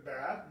 Is it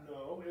bad?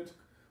 No.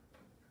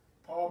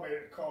 Paul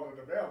called it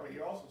a veil, but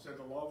he also said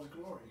the law was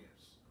glorious.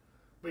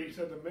 But he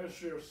said the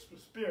ministry of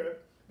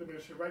Spirit, the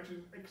ministry of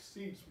righteousness,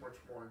 exceeds much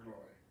more in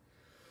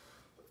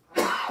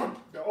glory.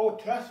 The Old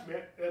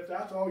Testament, if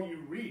that's all you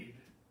read,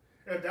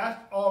 if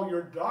that's all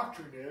your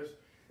doctrine is,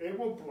 it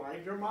will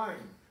blind your mind.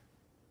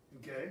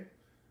 Okay?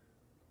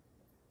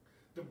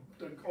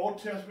 The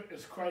Old Testament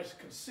is Christ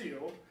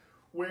concealed,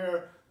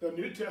 where the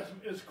New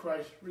Testament is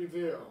Christ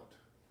revealed.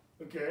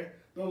 Okay?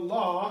 The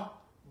law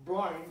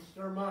blinds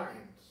their minds.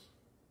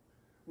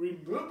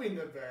 Removing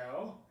the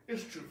veil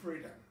is true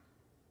freedom.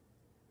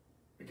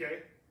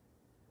 Okay?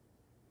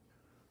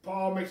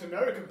 Paul makes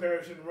another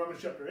comparison in Romans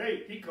chapter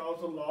 8. He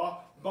calls the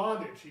law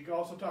bondage. He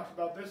also talks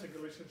about this in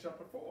Galatians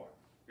chapter 4.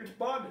 It's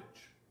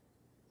bondage.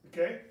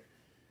 Okay?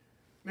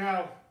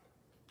 Now,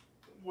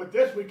 with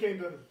this, we came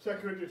to 2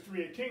 Corinthians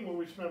 3:18, where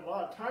we spent a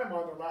lot of time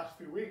on the last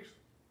few weeks.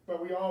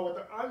 But we all with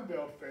an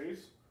unveiled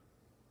face.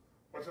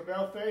 What's a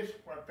veiled face?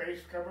 One face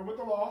covered with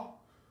the law.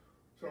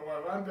 So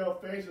an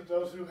unveiled face is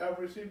those who have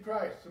received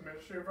Christ, the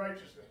ministry of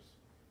righteousness,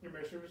 the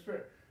ministry of the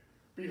Spirit.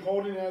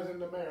 Beholding as in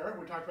the mirror,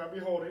 we talked about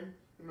beholding,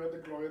 and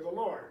the glory of the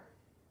Lord.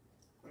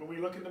 When we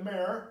look in the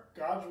mirror,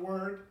 God's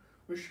Word,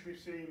 we should be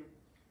seeing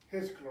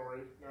His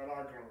glory, not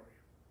our glory.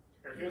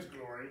 And His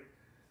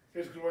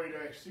glory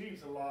that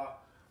exceeds the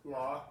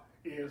law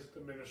is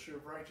the ministry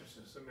of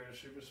righteousness, the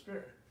ministry of the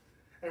Spirit.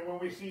 And when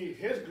we see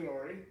His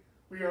glory,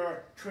 we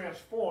are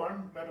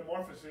transformed,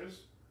 metamorphosis,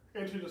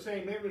 into the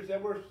same image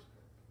that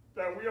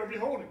we are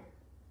beholding.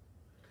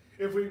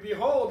 If we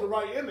behold the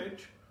right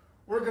image,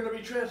 we're going to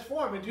be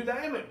transformed into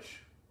that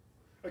image.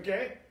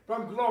 Okay?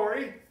 From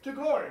glory to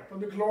glory. From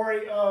the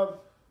glory of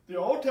the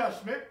Old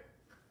Testament,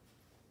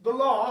 the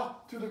law,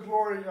 to the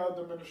glory of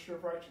the ministry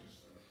of righteousness.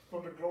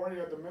 From the glory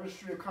of the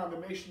ministry of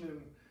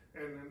condemnation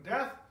and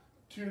death,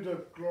 to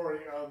the glory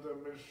of the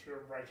ministry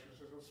of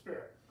righteousness and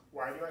Spirit.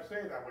 Why do I say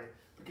it that way?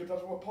 Because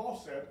that's what Paul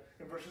said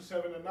in verses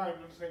 7 and 9 in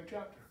the same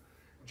chapter.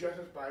 Just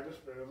as by the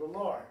Spirit of the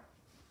Lord.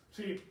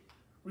 See,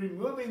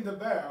 removing the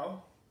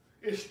veil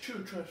is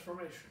true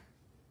transformation.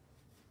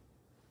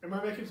 Am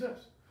I making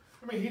sense?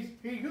 I mean,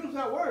 he used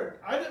that word.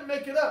 I didn't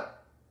make it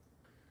up.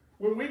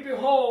 When we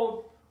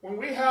behold, when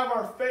we have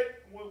our faith,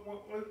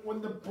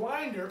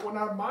 when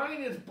our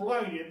mind is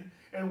blinded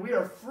and we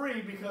are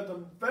free because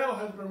the veil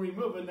has been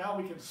removed and now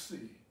we can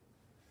see.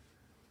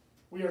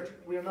 We are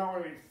not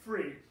only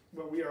free,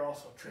 but we are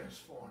also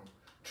transformed.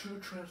 True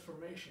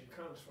transformation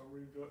comes from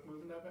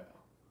removing that veil.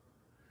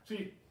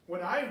 See,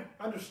 when I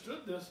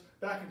understood this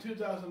back in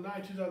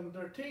 2009,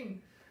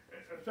 2013,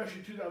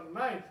 especially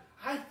 2009,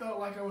 I felt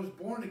like I was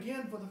born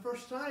again for the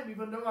first time,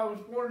 even though I was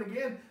born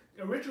again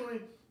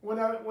originally when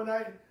I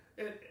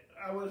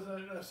was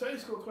in a Sunday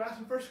school class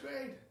in first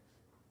grade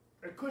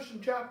at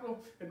Christian Chapel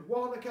in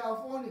Walnut,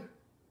 California.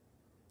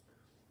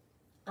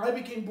 I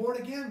became born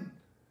again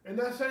in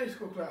that Sunday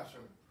school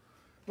classroom.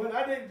 But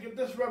I didn't get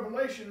this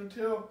revelation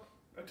until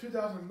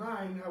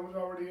 2009. I was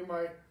already in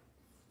my,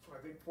 I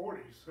think,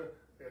 40s,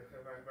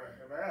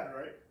 if I had,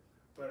 right?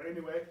 But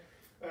anyway,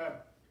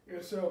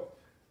 and so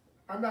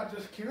I'm not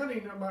just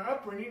counting on my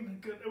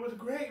upbringing. It was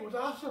great. It was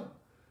awesome.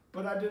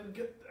 But I didn't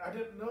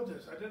know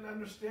this. I didn't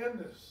understand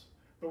this.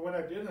 But when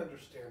I did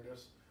understand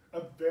this,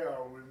 a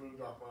veil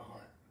removed off my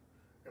heart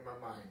and my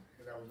mind,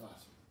 and that was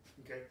awesome.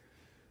 Okay?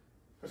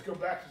 Let's go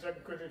back to 2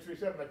 Corinthians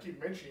 3:7. I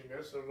keep mentioning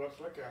this, so let's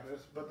look at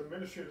this. But the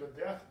ministry of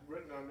the death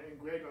written on,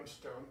 engraved on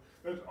stone,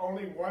 there's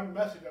only one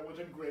message that was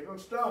engraved on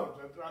stones,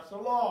 and that's the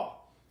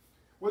law.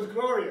 Was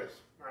glorious.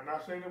 I'm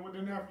not saying it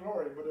didn't have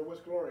glory, but it was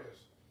glorious.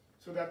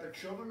 So that the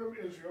children of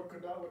Israel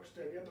could not look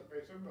steady at the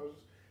face of Moses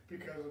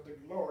because of the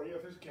glory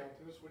of his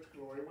countenance, which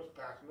glory was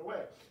passing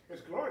away.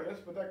 It's glorious,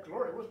 but that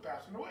glory was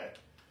passing away.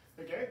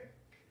 Okay?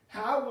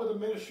 How will the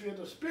ministry of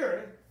the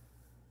Spirit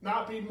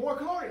not be more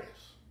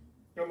glorious?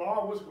 The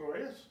law was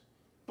glorious,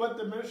 but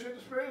the ministry of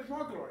the Spirit is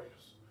more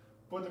glorious.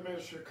 For the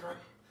ministry of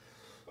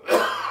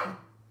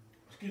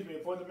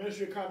for the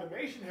ministry of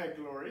condemnation had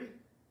glory,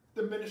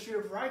 the ministry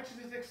of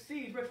righteousness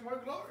exceeds much more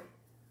glory.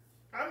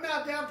 I'm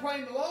not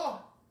downplaying the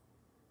law,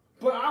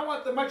 but I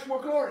want the much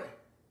more glory.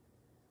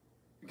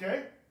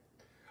 Okay?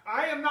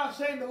 I am not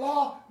saying the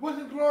law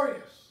wasn't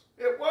glorious.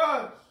 It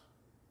was.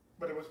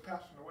 But it was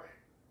passing away.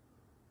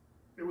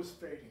 It was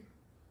fading.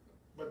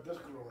 But this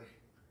glory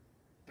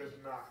does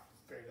not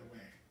fade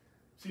away.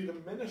 See, the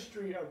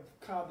ministry of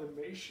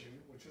condemnation,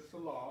 which is the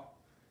law,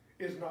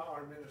 is not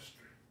our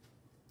ministry.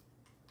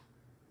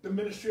 The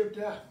ministry of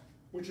death,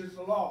 which is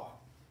the law,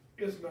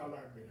 is not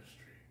our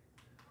ministry.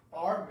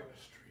 Our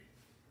ministry,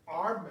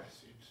 our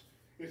message,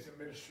 is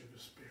the ministry of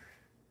the Spirit.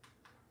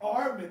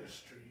 Our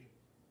ministry,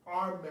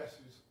 our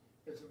message,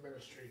 is the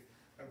ministry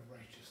of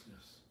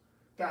righteousness.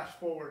 Fast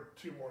forward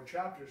 2 more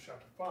chapters,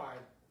 chapter 5,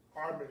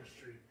 our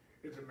ministry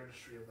is the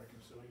ministry of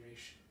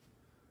reconciliation.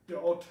 The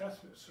Old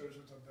Testament serves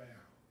as a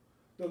veil.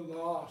 The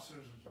law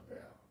serves as a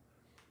veil.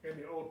 And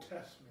the Old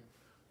Testament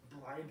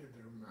blinded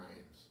their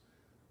minds.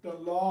 The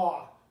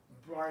law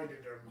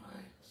blinded their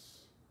minds.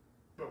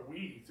 But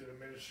we, through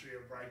the ministry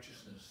of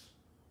righteousness,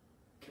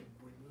 can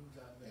remove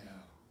that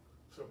veil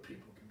so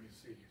people can be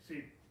seen.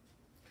 See,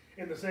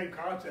 in the same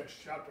context,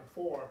 chapter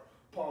 4,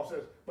 Paul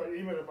says, but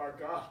even if our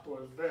gospel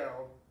is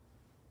veiled,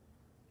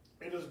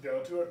 it is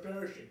veiled to our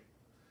perishing.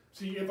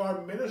 See, if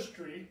our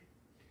ministry,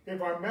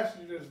 if our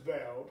message is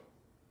veiled,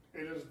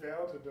 it is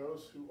veiled to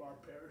those who are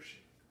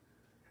perishing.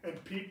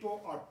 And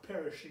people are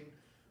perishing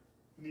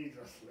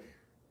needlessly.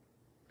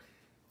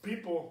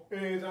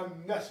 It is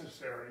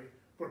unnecessary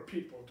for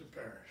people to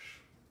perish.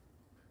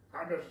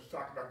 I'm not just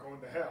talking about going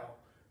to hell.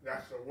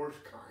 That's the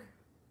worst kind.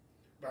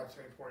 But at the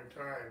same point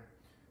in time,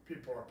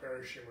 people are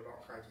perishing with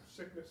all kinds of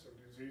sickness and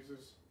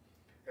diseases.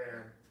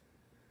 And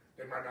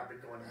they might not be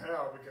going to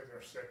hell because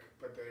they're sick,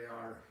 but they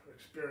are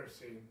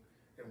experiencing,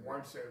 in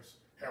one sense,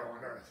 hell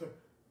on earth.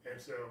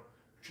 And so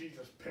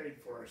Jesus paid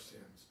for our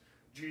sins.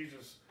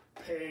 Jesus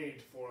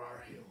paid for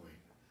our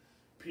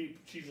healing.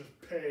 Jesus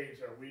paid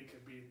so we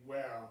could be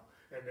well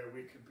and that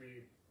we could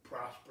be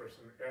prosperous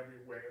in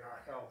every way, in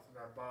our health, in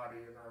our body,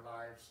 in our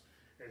lives,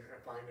 in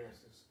our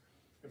finances.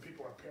 And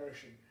people are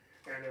perishing.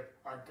 And if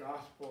our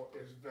gospel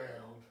is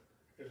veiled,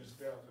 it is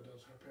veiled to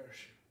those who are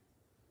perishing.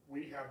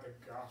 We have the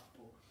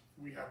gospel.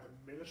 We have the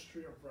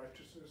ministry of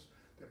righteousness,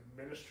 the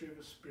ministry of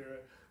the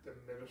Spirit, the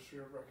ministry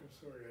of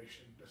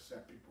reconciliation to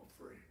set people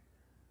free.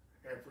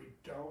 And if we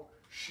don't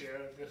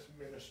share this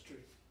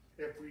ministry,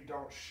 if we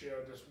don't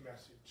share this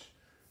message,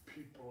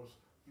 people's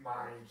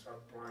minds are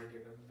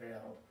blinded and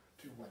veiled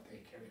to what they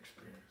can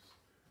experience.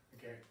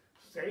 Okay?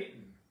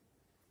 Satan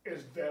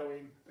is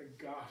veiling the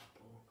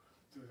gospel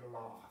through the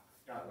law.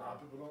 Now, a lot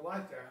of people don't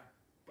like that,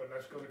 but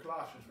let's go to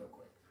Colossians real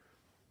quick.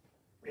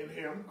 In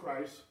him,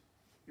 Christ,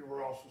 you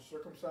were also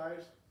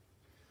circumcised.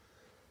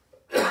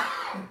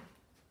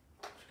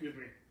 Excuse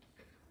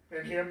me.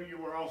 In him you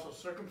were also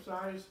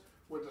circumcised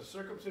with the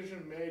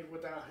circumcision made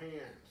without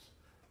hands,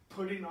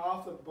 putting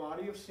off the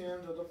body of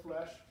sins of the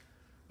flesh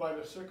by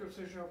the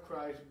circumcision of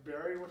Christ,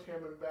 buried with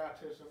him in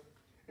baptism,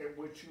 in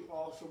which you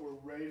also were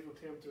raised with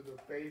him through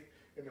the faith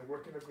in the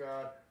working of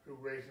God who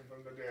raised him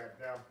from the dead.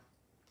 Now,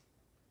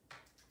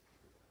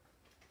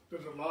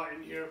 there's a lot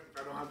in here.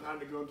 I don't have time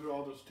to go through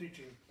all this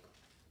teaching,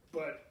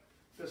 but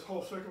this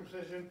whole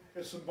circumcision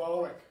is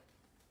symbolic.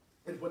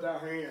 It's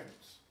without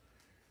hands.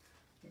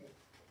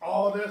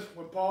 All this,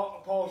 when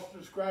Paul's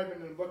describing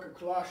in the book of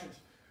Colossians,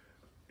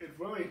 is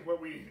really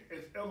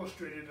is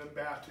illustrated in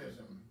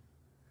baptism.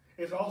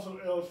 It's also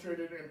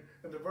illustrated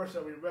in the verse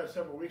that we read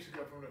several weeks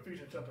ago from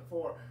Ephesians chapter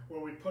 4, where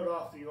we put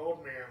off the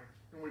old man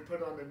and we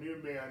put on the new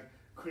man,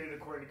 created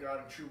according to God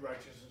in true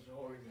righteousness and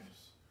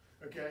holiness.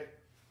 Okay?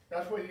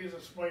 That's what he's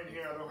explaining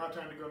here. I don't have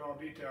time to go into all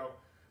detail,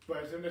 but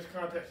it's in this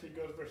context he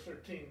goes verse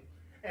 13.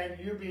 And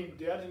you being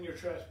dead in your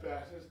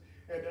trespasses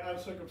and the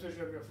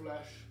uncircumcision of your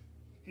flesh,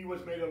 he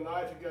was made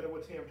alive together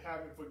with him,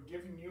 having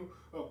forgiven you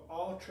of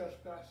all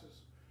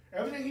trespasses.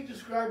 Everything he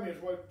described me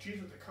is what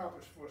Jesus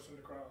accomplished for us on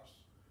the cross.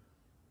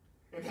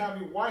 And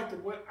having wiped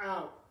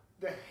out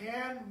the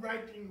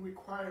handwriting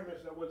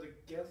requirements that was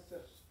against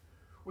us,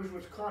 which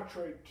was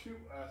contrary to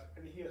us,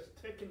 and he has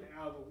taken it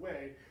out of the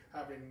way,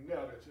 having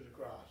nailed it to the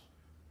cross.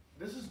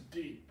 This is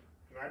deep,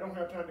 and I don't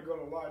have time to go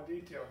into a lot of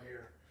detail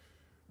here.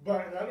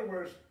 But in other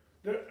words,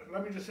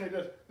 let me just say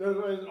this.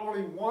 There is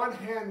only one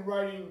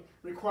handwriting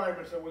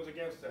requirement that was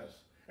against us,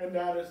 and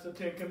that is the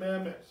Ten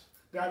Commandments.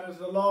 That is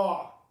the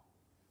law.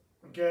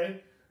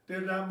 Okay?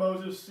 Did not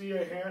Moses see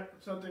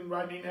something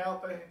writing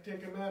out the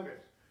Ten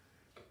Commandments?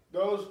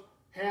 Those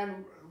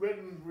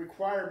handwritten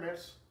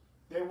requirements,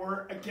 they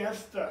were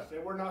against us. They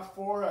were not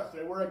for us.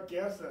 They were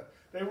against us.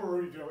 They were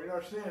revealing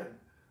our sin.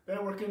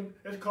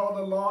 It's called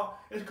the law.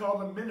 It's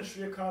called the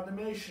ministry of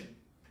condemnation.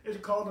 It's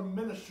called the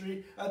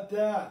ministry of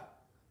death.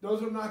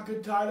 Those are not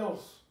good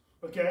titles.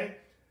 Okay?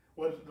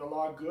 Was the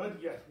law good?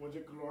 Yes. Was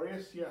it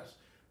glorious? Yes.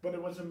 But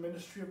it was a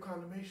ministry of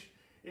condemnation.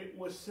 It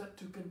was sent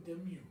to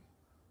condemn you.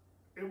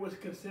 It was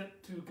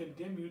sent to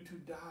condemn you to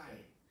die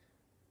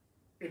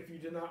if you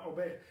did not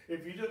obey it.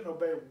 If you didn't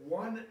obey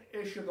one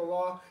issue of the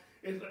law,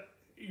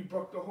 you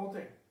broke the whole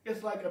thing.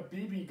 It's like a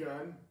BB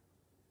gun,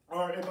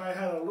 or if I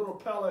had a little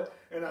pellet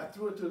and I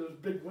threw it through this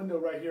big window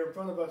right here in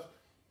front of us,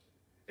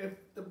 if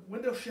the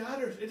window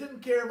shatters, it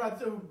didn't care if I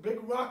threw a big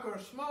rock or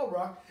a small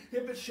rock.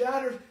 If it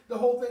shatters, the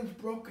whole thing's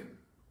broken.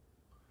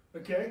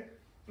 Okay?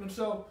 And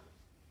so,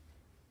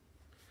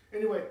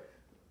 anyway,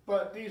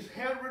 but these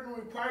handwritten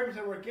requirements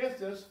that were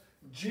against us,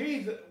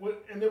 Jesus,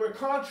 and they were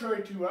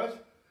contrary to us,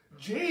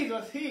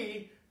 Jesus,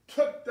 he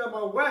took them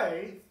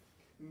away,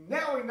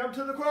 nailing them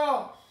to the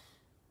cross.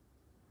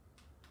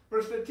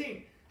 Verse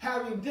 15,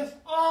 having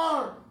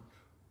disarmed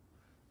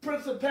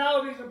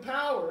principalities and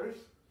powers,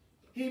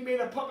 he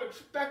made a public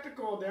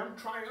spectacle of them,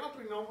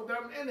 triumphing over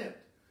them in it.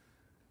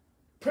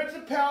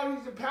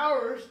 Principalities and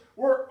powers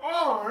were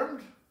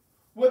armed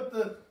with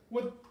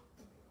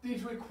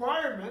these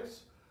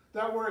requirements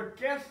that were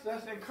against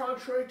us and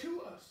contrary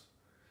to us.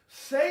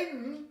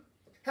 Satan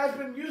has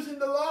been using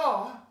the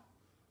law.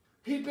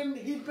 He's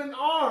been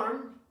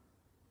armed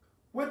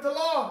with the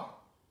law.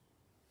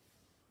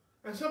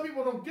 And some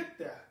people don't get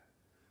that.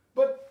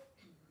 But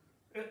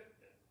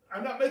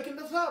I'm not making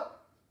this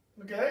up.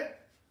 Okay?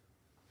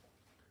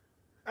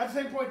 At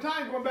the same point in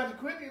time, going back to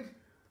Corinthians,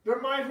 their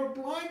minds were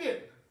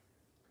blinded.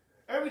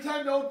 Every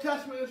time the Old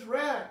Testament is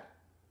read,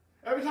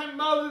 every time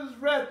Moses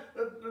is read,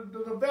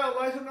 the veil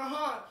lies in their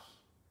hearts.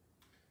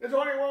 There's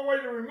only one way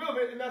to remove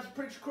it, and that's to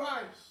preach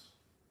Christ.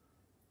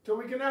 So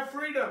we can have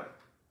freedom.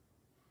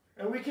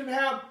 And we can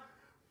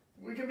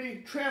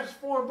be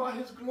transformed by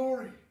his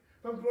glory,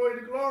 from glory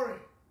to glory.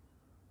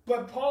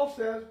 But Paul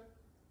says,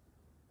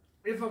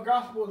 if a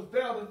gospel is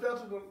veiled, it's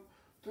veiled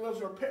to those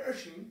who are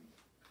perishing,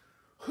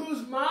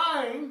 whose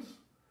minds,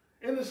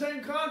 in the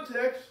same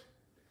context,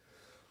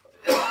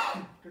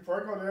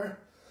 before I go there,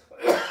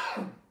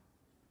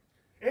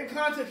 in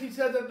context he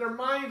said that their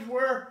minds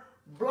were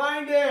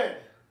blinded.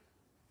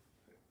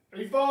 Are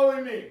you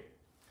following me?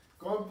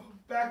 Going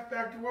back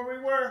to where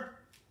we were.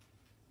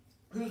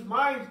 Whose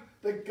minds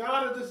the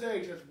God of this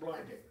age has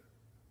blinded.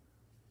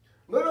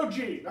 Little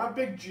g, not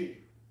big G.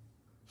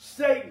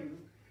 Satan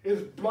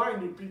is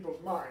blinding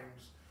people's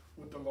minds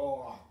with the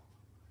law.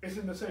 It's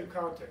in the same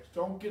context.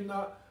 Don't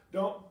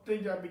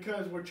think that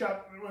because we're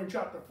in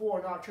chapter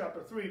 4, not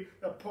chapter 3,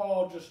 that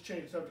Paul just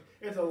changed something.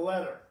 It's a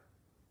letter.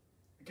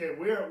 Okay,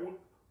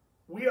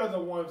 we are the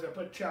ones that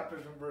put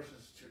chapters and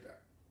verses to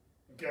that.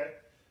 Okay?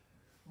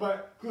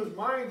 But whose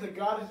minds the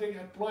God has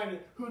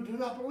blinded, who do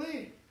not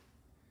believe.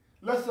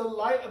 Lest the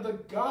light of the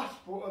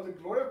gospel of the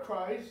glory of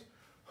Christ,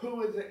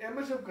 who is the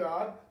image of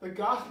God, the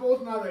gospel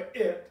is not a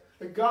it,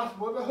 the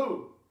gospel is a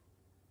who.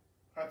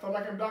 I feel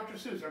like I'm Dr.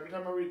 Seuss every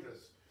time I read this.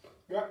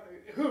 God,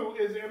 who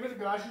is the image of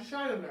God should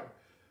shine in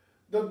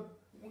them.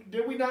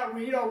 Did we not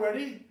read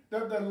already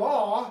that the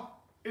law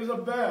is a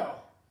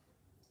veil?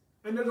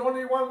 And there's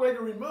only one way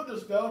to remove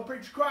this veil, to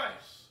preach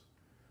Christ.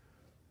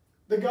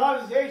 The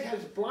God of this age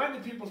has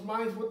blinded people's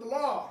minds with the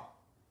law.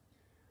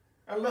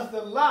 Unless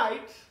the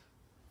light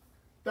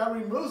that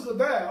removes the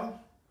veil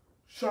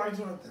shines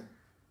on them.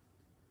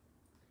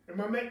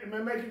 Am I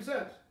making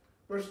sense?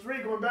 Verse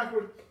 3, going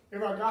backward,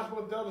 if our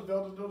gospel is veiled to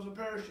those who are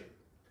perishing.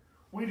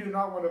 We do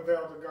not want to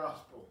veil the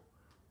gospel.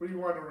 We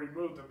want to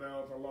remove the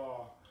veil of the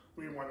law.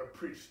 We want to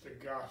preach the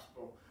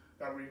gospel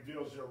that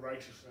reveals your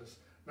righteousness,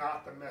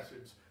 not the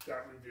message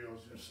that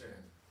reveals your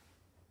sin.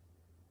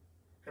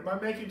 Am I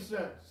making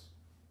sense?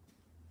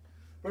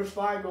 Verse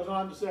 5 goes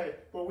on to say,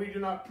 "For we do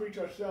not preach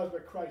ourselves,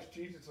 but Christ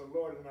Jesus the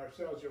Lord, and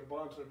ourselves your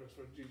bondservants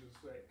for Jesus'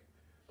 sake.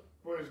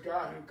 For it is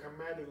God who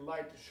commanded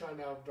light to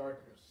shine out of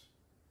darkness."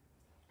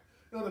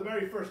 You know, the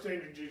very first thing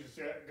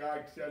that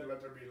God said,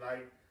 "Let there be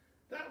light,"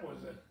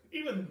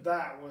 even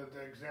that was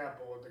the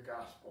example of the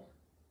gospel.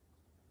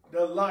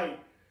 The light,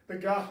 the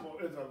gospel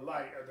is the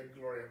light of the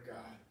glory of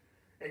God.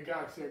 And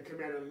God said,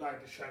 "Commanded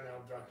light to shine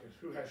out of darkness,"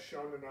 who has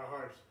shone in our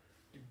hearts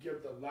to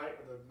give the light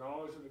of the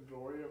knowledge of the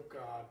glory of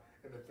God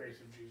in the face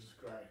of Jesus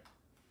Christ.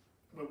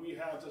 But we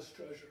have this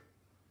treasure.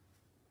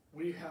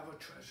 We have a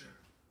treasure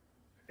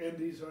in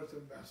these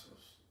earthen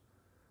vessels,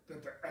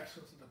 that the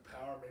excellence of the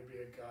power may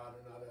be in God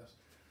and not us.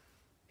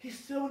 He's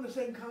still in the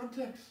same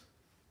context.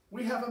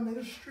 We have a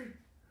ministry.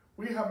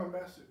 We have a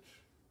message.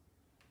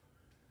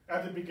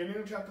 At the beginning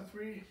of chapter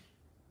 3,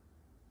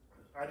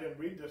 I didn't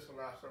read this the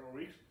last several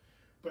weeks,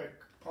 but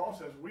Paul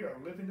says we are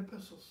living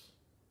epistles.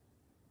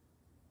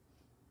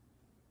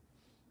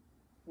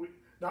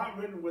 Not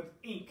written with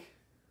ink,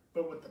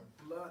 but with the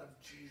blood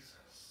of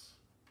Jesus.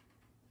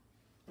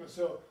 And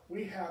so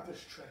we have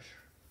this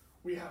treasure.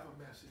 We have a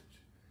message.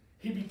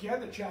 He began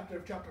the chapter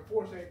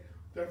 4 saying,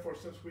 "Therefore,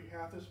 since we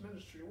have this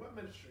ministry," what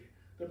ministry?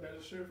 The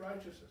ministry of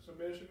righteousness, the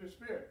ministry of the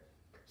Spirit.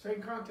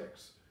 Same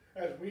context.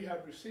 "As we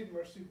have received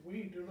mercy,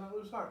 we do not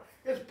lose heart."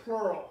 It's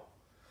plural.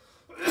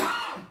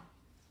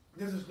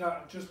 This is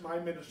not just my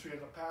ministry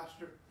as a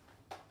pastor.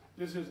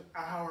 This is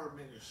our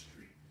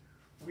ministry.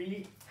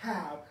 We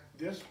have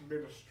this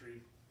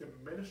ministry, the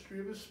ministry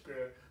of the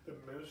Spirit, the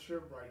ministry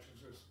of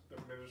righteousness, the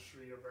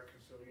ministry of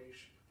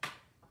reconciliation.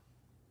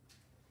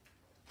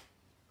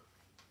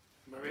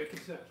 Am I making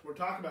sense? We're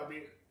talking about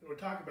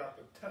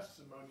the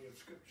testimony of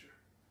Scripture.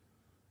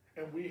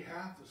 And we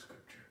have the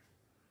Scripture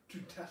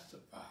to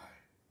testify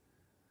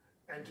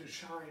and to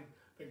shine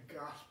the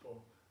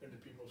gospel into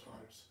people's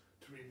hearts,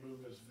 to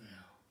remove this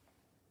veil.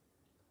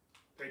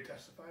 They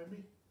testify of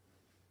me.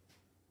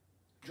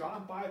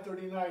 John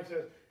 5:39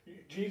 says,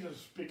 Jesus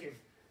speaking,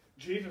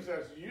 Jesus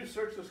says, "You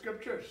search the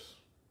Scriptures,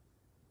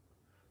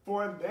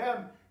 for in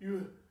them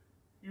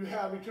you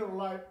have eternal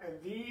life, and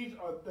these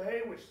are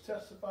they which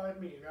testify of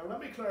me." Now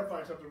let me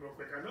clarify something real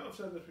quick. I know I've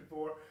said this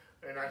before,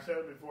 and I said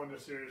it before in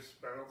this series,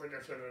 but I don't think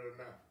I've said it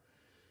enough.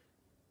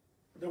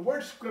 The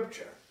word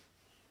Scripture,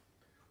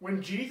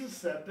 when Jesus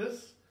said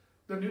this,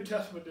 the New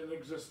Testament didn't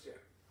exist yet.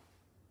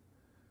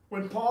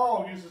 When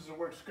Paul uses the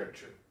word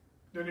Scripture,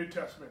 the New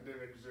Testament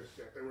didn't exist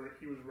yet.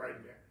 He was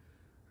writing it,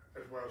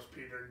 as well as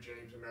Peter and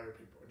James and other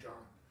people,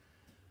 John.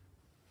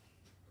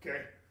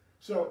 Okay?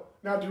 So,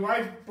 now do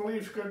I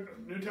believe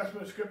New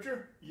Testament is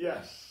Scripture?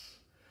 Yes.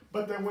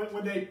 But then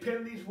when they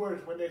penned these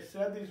words, when they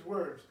said these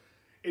words,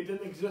 it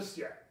didn't exist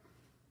yet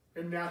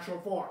in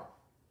natural form.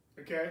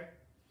 Okay?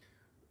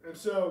 And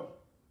so,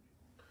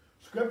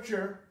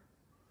 Scripture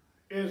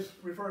is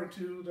referring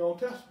to the Old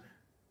Testament.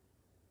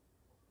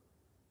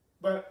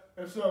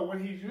 And so when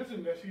he's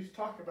using this, he's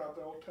talking about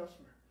the Old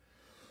Testament.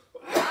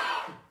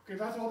 Because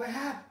that's all they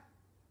had.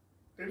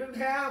 They didn't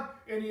have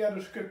any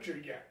other Scripture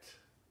yet.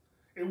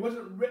 It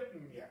wasn't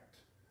written yet.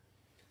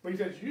 But he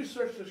says, "You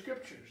search the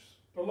Scriptures,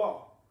 the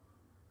law,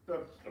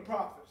 the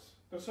prophets,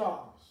 the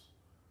Psalms.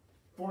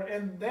 For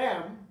in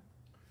them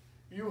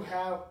you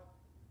have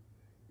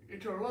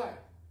eternal life.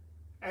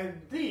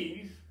 And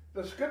these,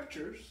 the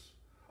Scriptures,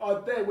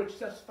 are they which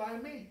testify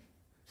of me."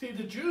 See,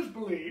 the Jews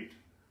believed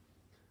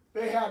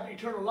they had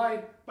eternal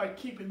life by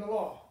keeping the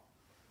law,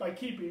 by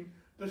keeping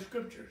the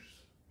Scriptures.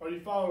 Are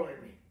you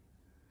following me?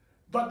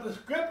 But the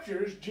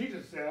Scriptures,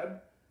 Jesus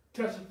said,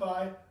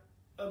 testify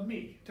of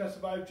me,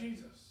 testify of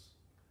Jesus.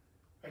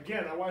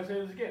 Again, I want to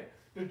say this again.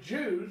 The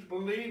Jews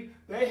believed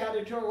they had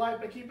eternal life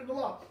by keeping the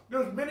law.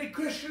 There's many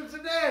Christians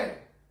today.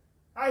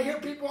 I hear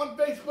people on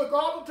Facebook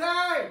all the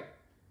time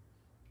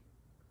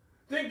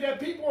think that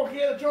people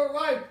get eternal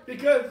life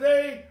because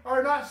they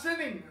are not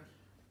sinning.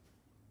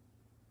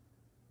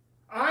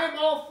 I'm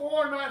all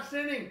for not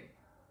sinning.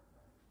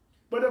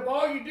 But if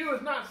all you do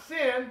is not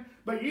sin,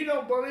 but you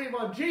don't believe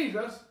on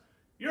Jesus,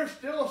 you're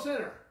still a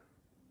sinner.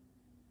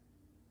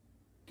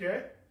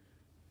 Okay?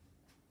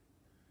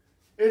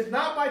 It's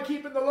not by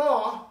keeping the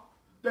law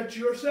that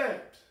you're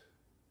saved.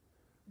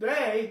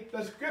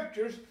 The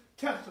Scriptures,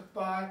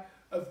 testify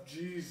of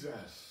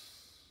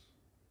Jesus.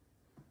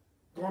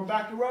 Going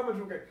back to Romans,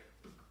 okay.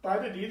 By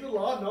the deeds of the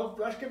law, no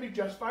flesh can be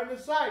justified in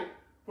the sight,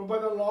 for by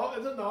the law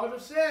is the knowledge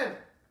of sin.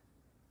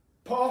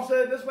 Paul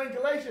said this way in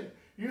Galatians,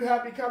 "You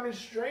have become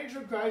estranged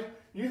from Christ,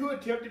 you who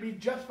attempt to be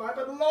justified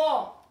by the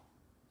law."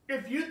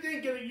 If you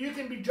think that you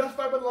can be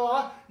justified by the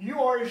law,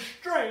 you are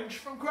estranged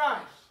from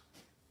Christ.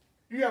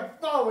 You have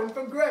fallen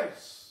from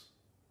grace.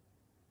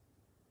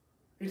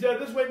 He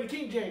said this way in the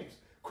King James,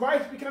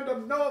 "Christ becomes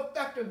of no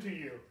effect unto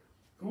you.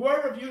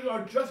 Whoever of you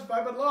are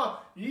justified by the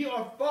law, ye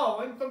are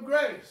fallen from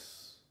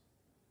grace."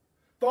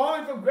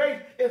 Falling from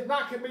grace is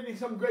not committing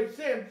some great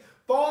sin.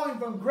 Falling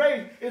from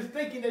grace is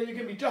thinking that you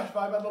can be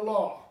justified by the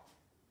law.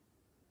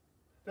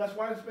 That's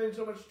why I spend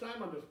so much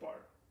time on this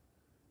part.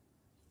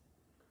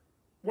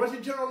 What's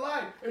eternal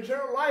life?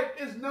 Eternal life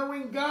is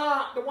knowing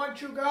God, the one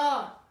true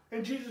God,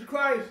 and Jesus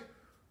Christ,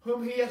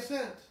 whom he has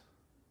sent.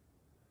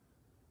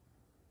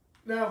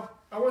 Now,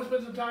 I want to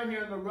spend some time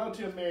here on the road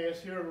to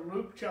Emmaus, here in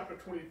Luke chapter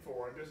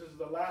 24. This is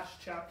the last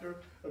chapter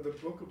of the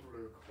book of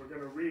Luke. We're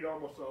going to read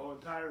almost the whole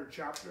entire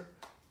chapter.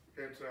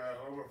 It's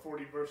over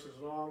 40 verses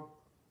long.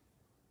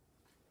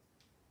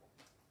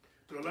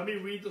 So let me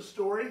read the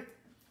story,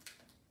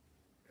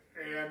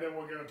 and then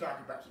we're going to talk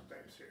about some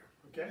things here,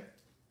 okay?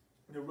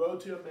 The road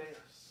to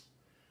Emmaus.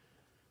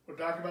 We're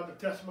talking about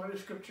the testimony of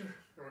Scripture,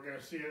 and we're going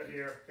to see it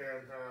here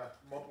and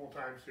multiple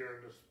times here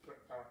in this.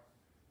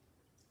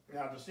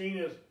 Now, the scene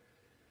is,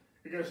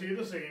 you're going to see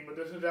the scene, but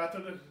this is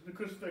after the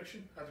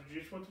crucifixion, after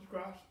Jesus went to the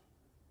cross.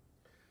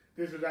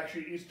 This is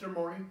actually Easter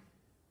morning,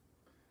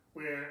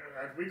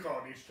 as we call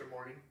it Easter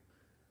morning,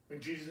 when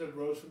Jesus had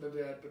rose from the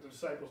dead, but the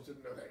disciples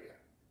didn't know that yet.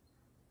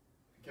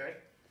 Okay?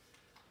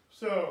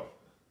 So,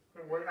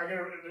 I'm going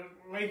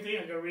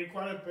to read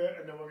quite a bit,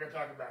 and then we're going to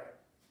talk about it.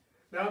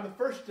 Now, on the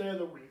first day of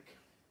the week,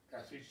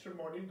 that's Easter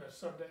morning, that's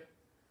Sunday,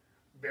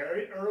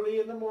 very early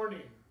in the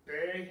morning,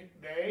 they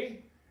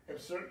and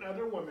certain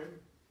other women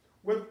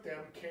with them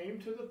came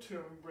to the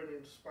tomb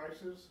bringing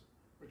spices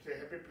which they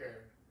had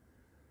prepared.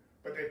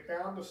 But they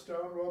found the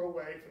stone rolled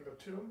away from the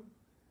tomb,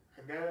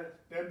 and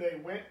then they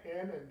went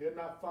in and did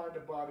not find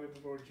the body of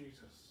the Lord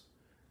Jesus.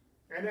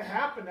 And it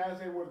happened as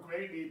they were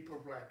greatly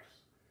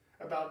perplexed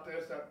about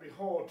this, that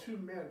behold, two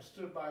men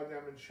stood by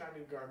them in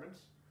shining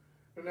garments.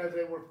 And as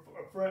they were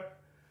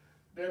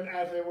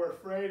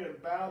afraid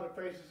and bowed their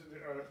faces to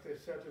the earth, they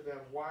said to them,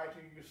 why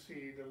do you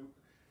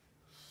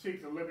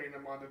seek the living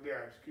among the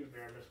dead? Excuse me,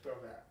 I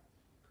misspelled that.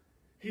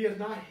 He is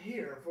not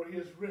here, for he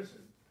is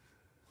risen.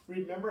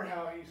 Remember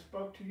how he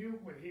spoke to you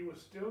when he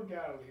was still in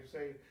Galilee,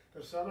 saying,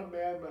 the Son of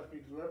Man must be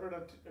delivered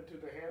into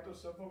the hands of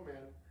sinful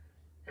men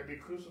and be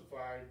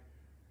crucified,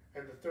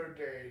 and the third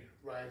day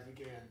rise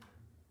again.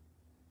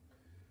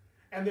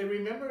 And they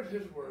remembered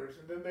his words,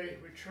 and then they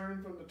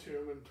returned from the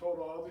tomb and told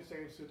all these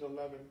things to the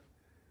 11,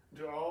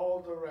 to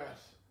all the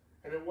rest.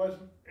 And it was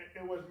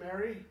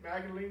Mary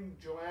Magdalene,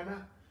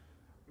 Joanna,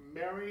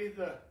 Mary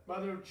the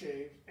mother of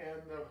James,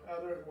 and the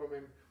other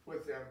women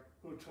with them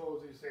who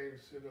told these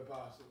things to the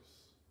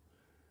apostles.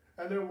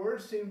 And their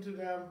words seemed to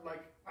them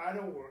like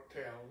idle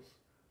tales,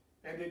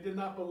 and they did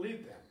not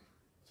believe them.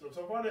 So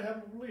far they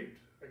haven't believed,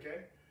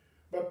 okay?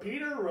 But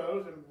Peter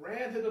arose and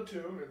ran to the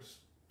tomb, and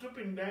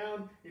stooping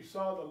down, he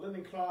saw the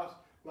linen cloths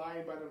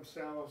lying by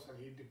themselves, and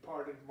he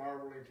departed,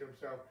 marveling to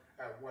himself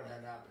at what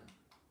had happened.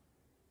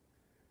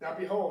 Now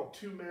behold,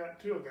 two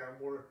of them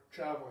were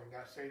traveling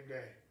that same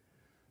day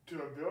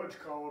to a village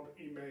called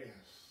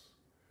Emmaus,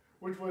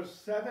 which was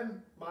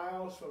 7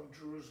 miles from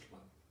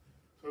Jerusalem.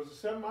 So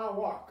it's a 7-mile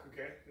walk,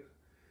 okay?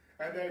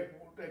 And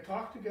they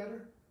talked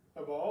together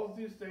of all of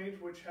these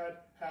things which had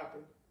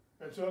happened.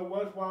 And so it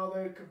was while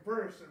they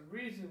conversed and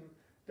reasoned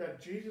that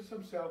Jesus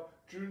himself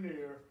drew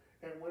near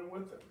and went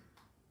with them.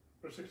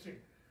 Verse 16.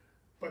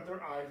 But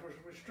their eyes were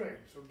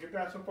restrained. So get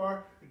that so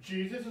far.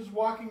 Jesus is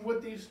walking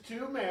with these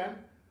two men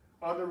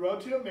on the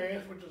road to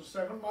Emmaus, which is a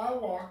 7-mile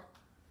walk,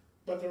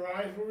 but their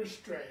eyes were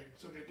restrained,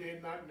 so they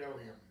did not know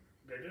him.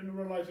 They didn't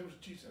realize it was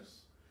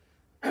Jesus.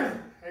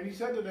 And he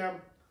said to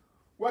them,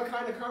 what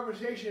kind of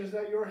conversation is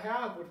that you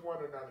have with one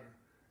another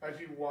as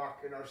you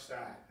walk and are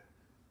sad?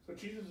 So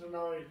Jesus,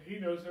 he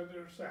knows that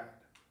they're sad.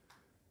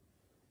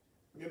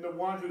 And the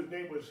one whose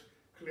name was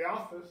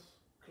Cleopas,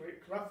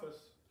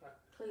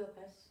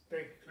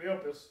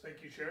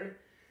 thank you, Sherry,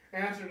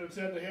 answered and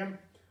said to him,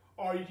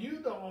 are you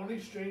the only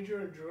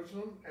stranger in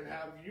Jerusalem, and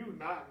have you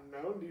not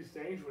known these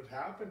things which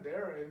happened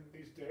there in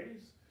these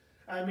days?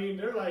 I mean,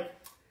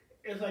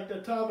 it's like the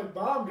atomic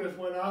bomb just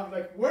went off.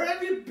 Like, where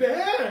have you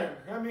been?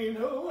 I mean,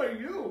 who are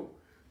you?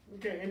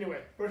 Okay,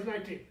 anyway, verse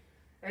 19.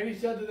 And he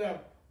said to them,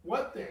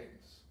 what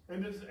things?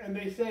 And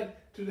they said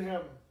to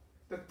him,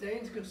 the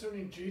things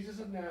concerning Jesus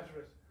of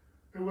Nazareth,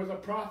 who was a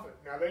prophet.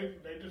 Now, they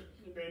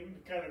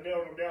kind of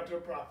nailed him down to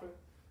a prophet.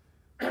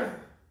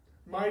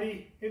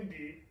 Mighty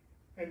indeed,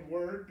 and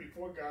word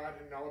before God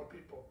and all the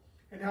people.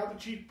 And how the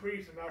chief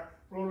priests and our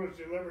rulers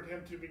delivered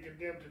him to be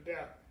condemned to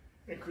death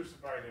and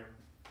crucified him.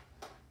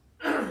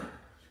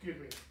 Excuse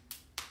me.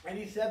 And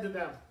he said to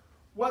them,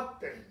 what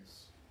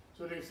things?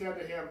 So they said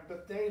to him, the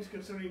things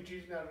concerning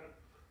Jesus of Nazareth.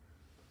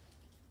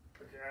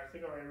 Okay, I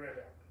think I already read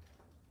that.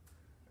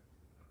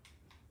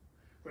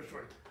 Verse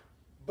 20.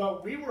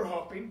 But we were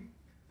hoping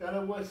that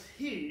it was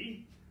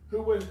he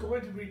who was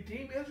going to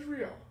redeem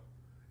Israel.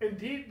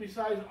 Indeed,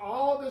 besides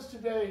all this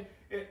today,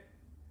 it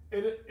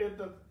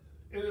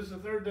is the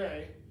third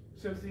day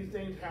since these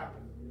things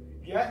happened.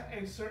 Yet,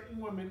 and certain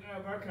women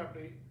of our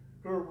company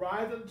who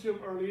arrived at the tomb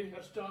early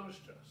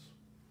astonished us.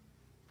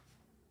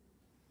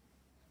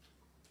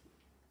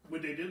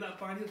 When they did not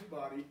find his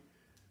body,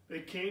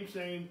 they came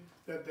saying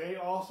that they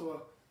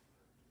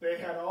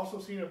had also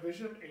seen a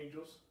vision of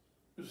angels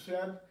who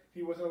said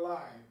he was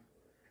alive.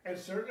 And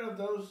certain of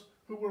those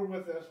who were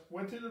with us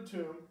went to the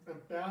tomb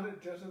and found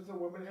it just as the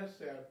woman had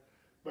said,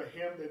 but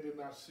him they did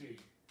not see.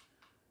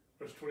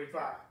 Verse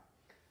 25.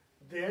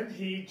 Then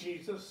he,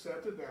 Jesus,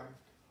 said to them,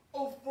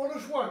 O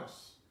foolish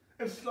ones,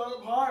 and slow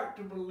of heart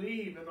to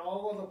believe in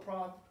all of the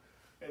prophets.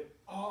 And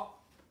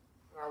all,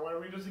 I want to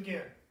read this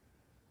again.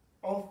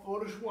 O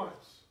foolish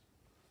ones,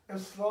 and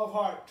slow of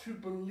heart to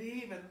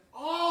believe in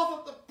all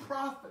that the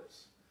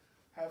prophets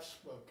have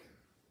spoken.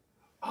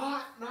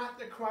 Ought not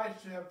the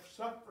Christ to have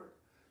suffered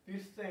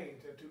these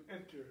things and to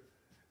enter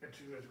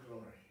into his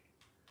glory?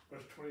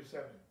 Verse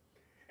 27.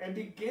 And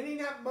beginning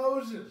at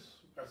Moses,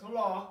 that's the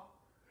law,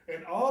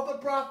 and all the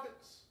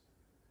prophets,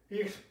 he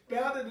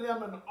expounded to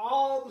them in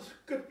all the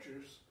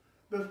scriptures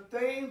the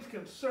things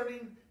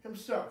concerning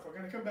himself. We're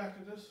going to come back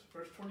to this,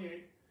 verse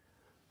 28.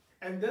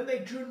 And then they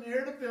drew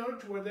near the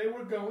village where they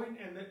were going,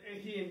 and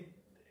he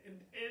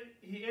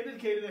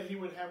indicated that he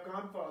would have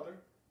gone farther.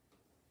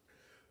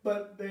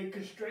 But they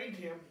constrained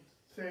him,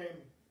 saying,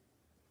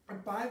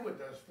 Abide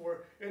with us,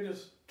 for it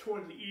is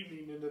toward the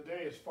evening, and the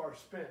day is far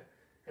spent.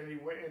 And he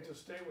went in to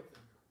stay with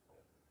them.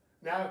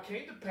 Now it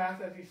came to pass,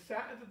 as he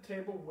sat at the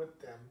table with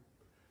them,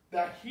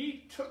 that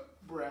he took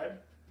bread.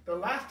 The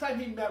last time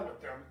he met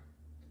with them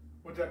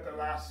was at the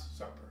Last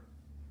Supper.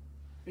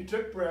 He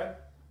took bread,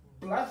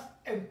 blessed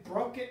and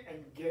broke it,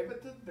 and gave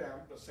it to them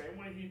the same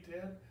way he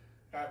did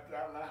at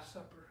that Last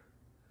Supper.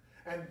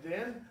 And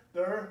then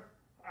their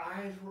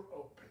eyes were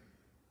open.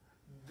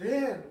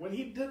 Then, when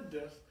he did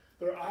this,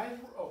 their eyes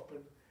were open,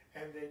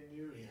 and they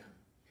knew him.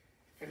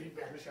 And he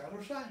vanished out of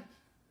their sight.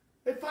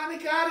 They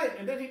finally got it,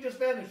 and then he just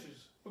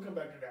vanishes. We'll come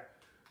back to that.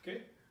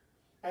 Okay?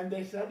 And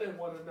they said to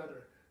one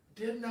another,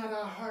 Did not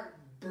our heart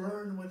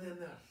burn within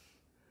us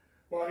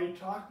while he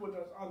talked with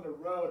us on the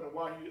road and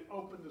while he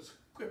opened the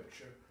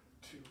scripture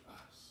to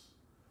us?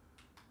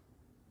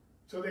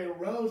 So they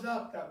rose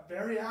up that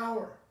very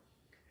hour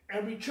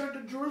and returned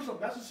to Jerusalem.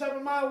 That's a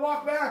 7-mile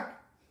walk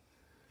back.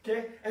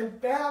 Okay?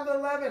 And found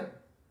 11.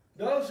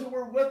 Those who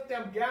were with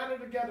them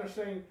gathered together,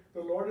 saying,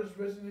 The Lord is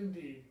risen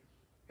indeed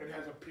and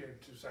has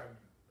appeared to Simon.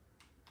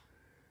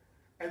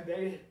 And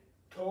they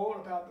told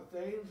about the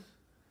things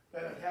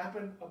that had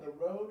happened on the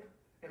road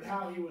and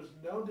how he was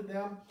known to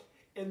them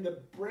in the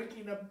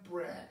breaking of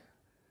bread.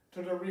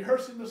 So they're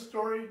rehearsing the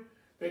story.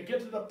 They get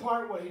to the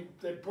part where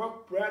they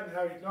broke bread and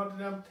how he's known to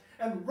them.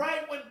 And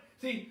right when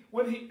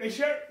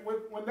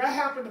that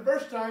happened the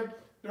first time,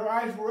 their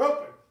eyes were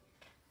open.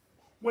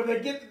 When they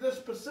get to this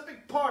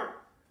specific part,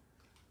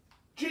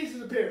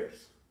 Jesus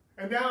appears.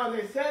 And now as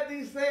they said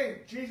these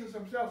things, Jesus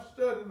himself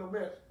stood in the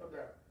midst of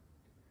them.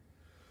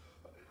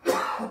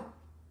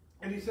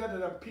 And he said to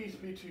them, Peace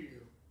be to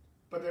you.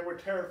 But they were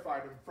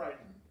terrified and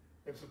frightened,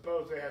 and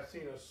supposed they had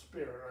seen a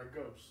spirit or a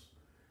ghost.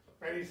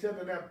 And he said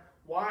to them,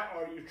 Why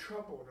are you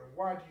troubled, and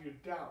why do you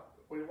doubt?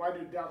 Why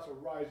do doubts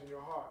arise in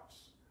your hearts?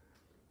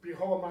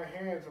 Behold my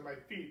hands and my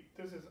feet.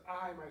 This is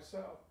I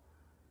myself.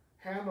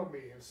 Handle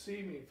me and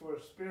see me, for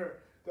a spirit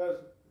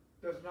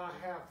does not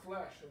have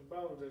flesh and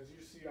bones as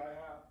you see I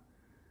have.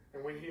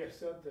 And when he had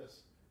said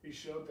this, he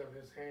showed them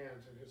his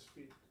hands and his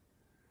feet.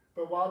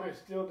 But while they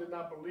still did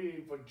not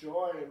believe, for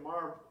joy and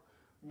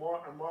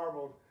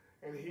marveled,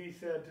 and he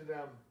said to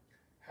them,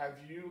 Have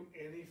you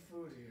any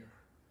food here?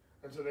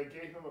 And so they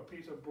gave him a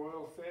piece of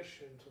broiled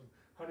fish and some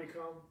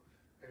honeycomb,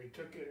 and he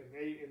took it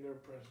and ate in their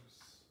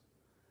presence.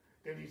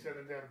 Then he said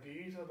to them,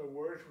 These are the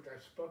words which I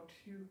spoke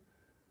to you,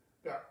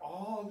 that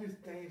all these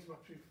things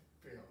must be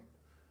fulfilled,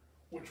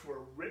 which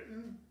were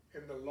written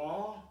in the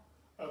law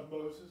of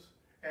Moses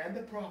and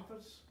the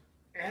prophets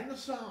and the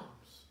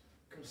Psalms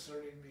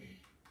concerning me.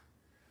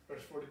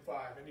 Verse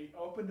 45, and he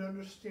opened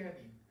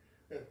understanding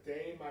that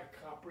they might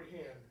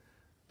comprehend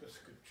the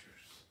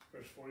scriptures.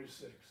 Verse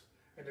 46,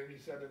 and then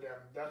he said to them,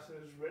 Thus it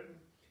is written,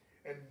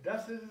 and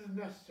thus it is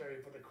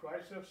necessary for the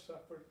Christ to have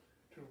suffered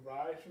to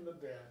rise from the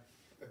dead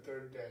the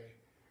third day,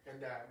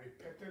 and that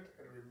repentance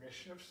and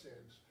remission of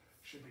sins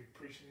should be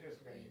preached in his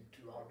name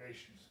to all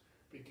nations,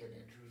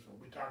 beginning in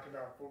Jerusalem. We talked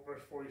about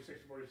verse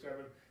 46 and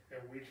 47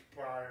 and weeks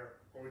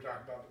prior when we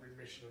talked about the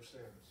remission of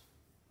sins.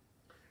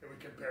 And we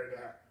compared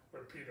that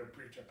when Peter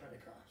preached at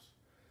Pentecost.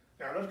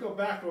 Now let's go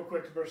back real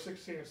quick to verse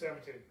 16 and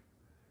 17.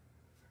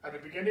 At the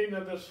beginning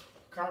of this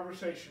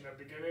conversation, at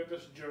the beginning of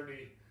this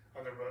journey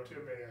on the road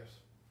to Emmaus,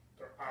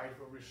 their eyes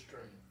were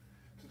restrained,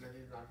 so they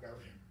did not know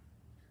him.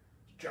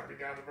 Jumping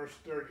down to verse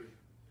 30,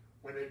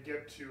 when they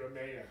get to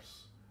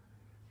Emmaus,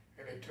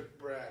 and they took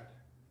bread,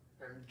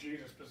 and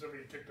Jesus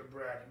specifically took the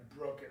bread and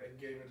broke it and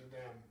gave it to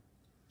them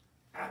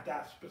at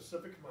that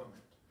specific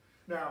moment.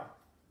 Now,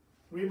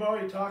 we've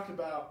already talked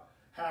about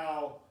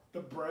how the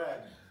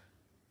bread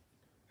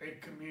and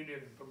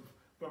communion from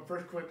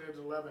 1 Corinthians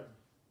 11,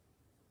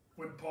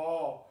 when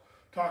Paul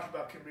talks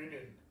about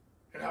communion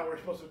and how we're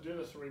supposed to do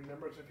this in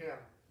remembrance of him.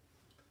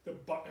 His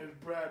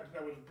bread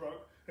that was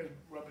broke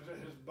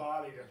represents his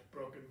body that's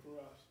broken for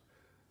us.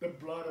 The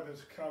blood of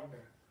his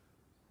covenant.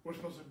 We're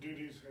supposed to do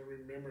these in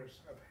remembrance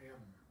of him.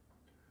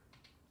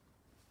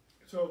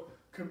 So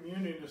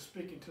communion is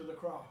speaking to the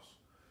cross.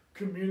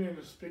 Communion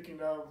is speaking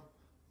of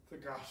the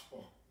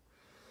gospel.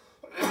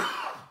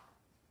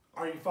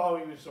 Are you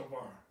following me so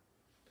far?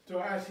 So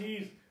as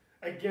he's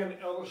again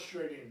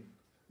illustrating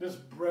this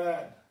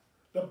bread,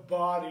 the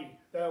body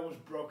that it was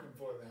broken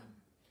for them.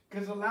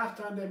 Because the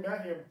last time they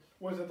met him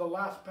was at the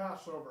last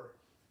Passover,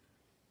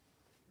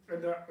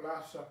 in the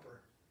Last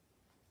Supper.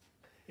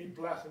 He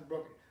blessed and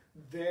broke it.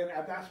 Then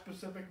at that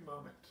specific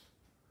moment,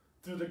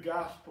 through the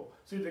gospel.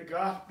 See, the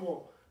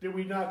gospel, did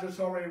we not just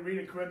already read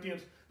in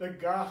Corinthians? The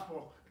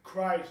gospel,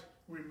 Christ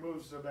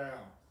removes the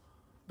veil.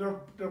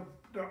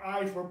 Their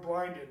eyes were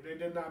blinded. They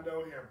did not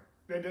know him.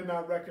 They did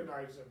not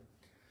recognize him.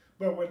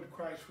 But when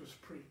Christ was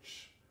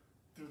preached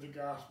through the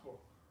gospel,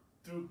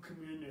 through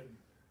communion,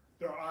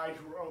 their eyes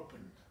were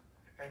opened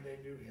and they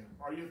knew him.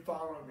 Are you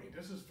following me?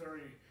 This is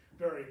very,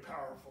 very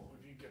powerful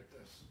if you get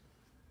this.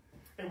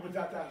 And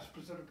without that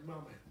specific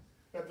moment,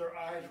 that their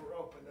eyes were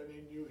opened and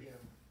they knew him.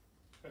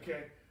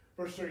 Okay,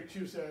 verse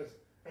 32 says,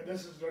 and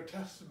this is their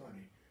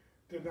testimony.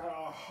 Did not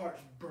our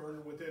hearts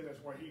burn within us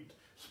while he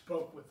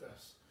spoke with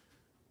us?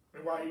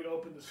 And while he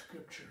opened the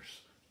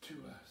scriptures to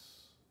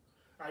us?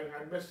 I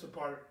missed the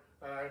part.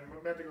 I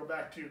meant to go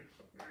back to,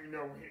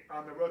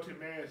 on the road to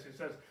Emmaus, it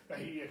says that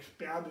he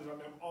expounded on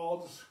them all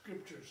the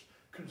scriptures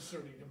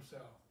concerning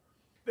himself.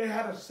 They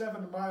had a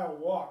 7-mile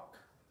walk.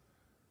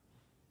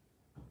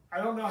 I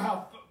don't know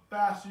how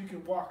fast you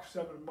can walk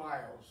 7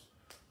 miles,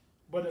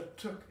 but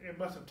it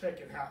must have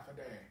taken half a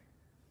day,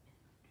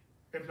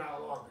 if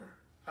not longer.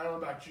 I don't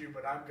know about you,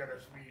 but I'm going to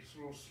be a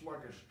little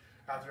sluggish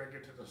after I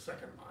get to the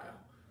 2nd mile.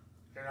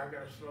 And I'm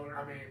going to slow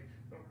down. I mean,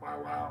 my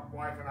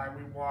wife and I,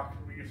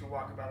 we used to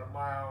walk about a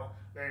mile.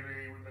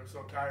 Lately, we've been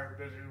so tired and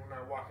busy, we're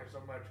not walking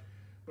so much.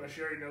 But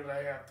Sherry knows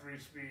I have 3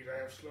 speeds.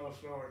 I have slow,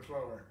 slower, and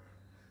slower.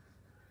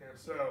 And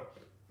so,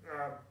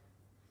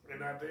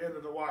 and at the end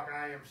of the walk,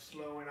 I am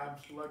slow and I'm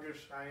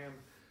sluggish.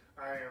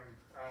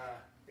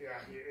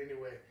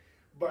 Anyway.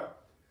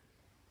 But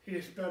he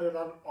expounded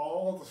on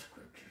all the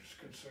scriptures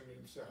concerning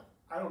himself.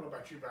 I don't know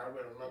about you, but I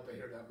would love to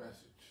hear that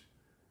message.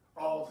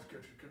 All the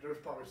scriptures, because there's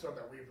probably some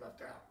that we've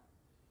left out.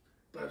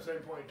 But at the same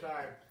point in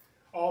time,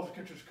 all the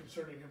scriptures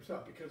concerning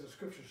himself, because the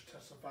scriptures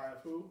testify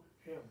of who?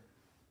 Him.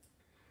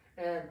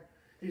 And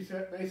they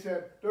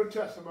said their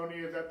testimony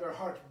is that their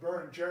hearts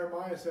burn.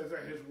 Jeremiah says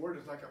that his word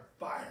is like a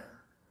fire.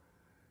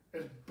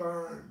 It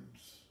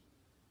burns.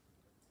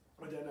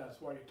 And then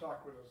that's why he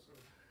talked with us,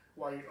 and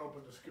why he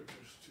opened the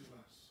scriptures to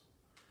us.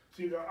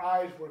 See, their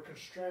eyes were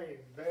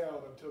constrained,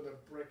 veiled until the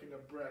breaking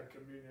of bread,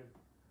 communion.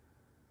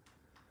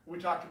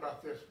 We talked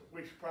about this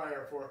weeks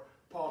prior, for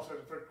Paul said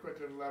in 1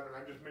 Corinthians 11,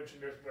 I just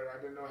mentioned this, but I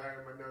didn't know how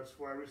in my notes,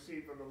 for I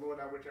received from the Lord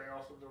that which I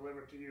also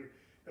delivered to you,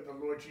 that the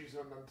Lord Jesus,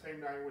 on the same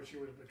night in which he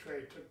was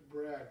betrayed, took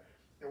bread,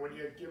 and when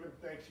he had given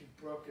thanks, he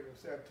broke it and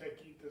said,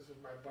 take, eat, this is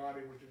my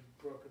body, which is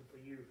broken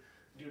for you.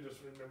 Do this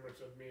in remembrance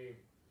of me.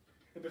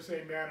 In the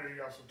same manner, he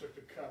also took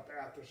the cup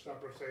after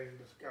supper, saying,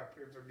 this cup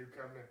is the new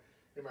covenant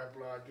in my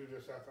blood. Do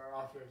this as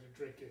often as you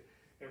drink it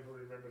in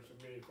remembrance of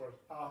me. For as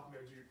often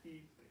as you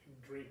eat and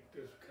drink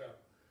this cup.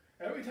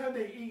 Every time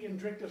they eat and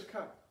drink this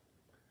cup,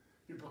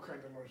 you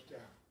proclaim the Lord's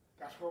death.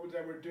 That's what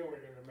they were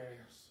doing in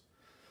Emmaus.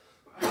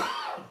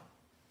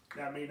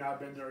 That may not have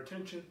been their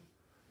intention,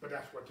 but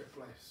that's what took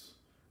place.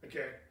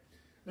 Okay.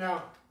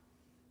 Now,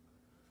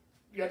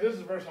 this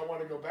is a verse I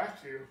want to go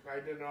back to. I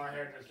didn't know I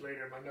had this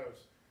later in my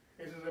notes.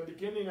 It says, the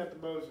beginning of the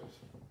Moses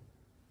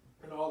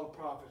and all the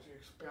prophets, he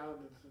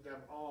expounded to them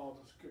all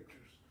the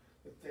scriptures,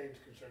 the things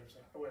concerning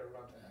himself. I would have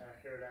loved to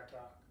hear that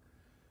talk.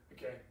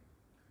 Okay.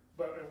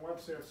 But in one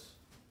sense,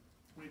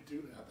 we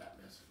do have that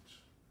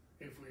message.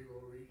 If we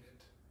will read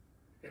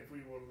it, if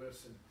we will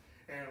listen,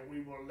 and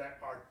we will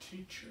let our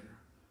teacher,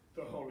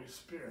 the Holy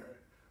Spirit,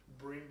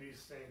 bring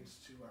these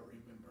things to our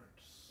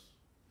remembrance.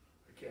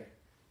 Okay.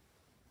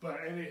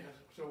 But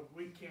so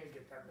we can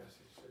get that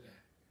message today.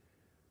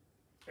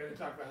 And they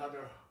talk about how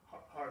their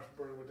hearts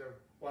burn with them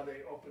while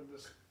they open the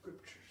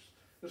scriptures.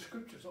 The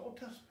scriptures, the Old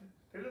Testament.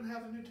 They didn't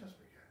have the New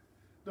Testament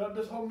yet.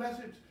 This whole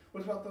message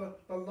was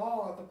about the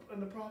law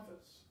and the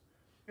prophets.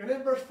 And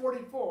in verse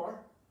 44,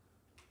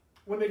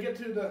 when they get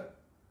to the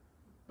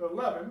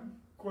 11,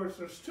 of course,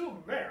 there's 2 of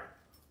them there.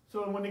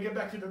 So when they get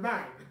back to the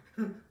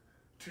 9,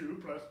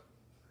 2 plus,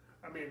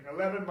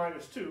 11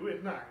 minus 2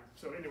 is 9.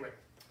 So anyway,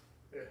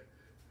 yeah.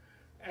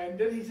 And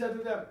then he said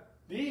to them,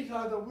 these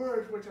are the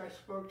words which I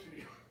spoke to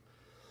you.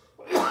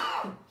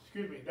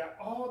 Excuse me, that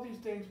all these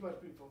things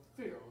must be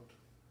fulfilled,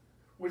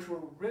 which were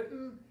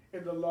written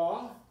in the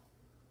law,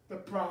 the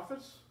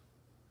prophets,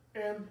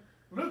 and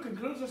Luke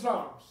includes the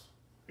Psalms.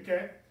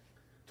 Okay?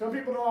 Some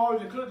people don't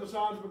always include the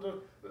Psalms,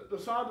 but the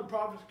Psalms and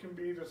prophets can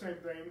be the same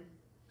thing,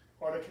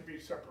 or they can be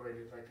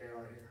separated like they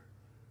are here.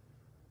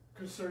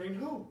 Concerning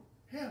who?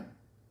 Him.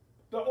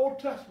 The Old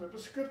Testament, the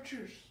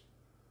scriptures,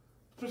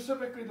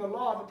 specifically the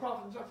law, the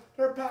prophets,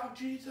 they're about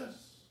Jesus.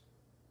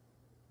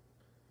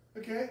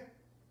 Okay?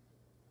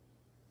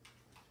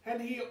 And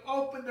he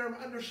opened their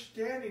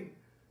understanding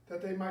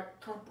that they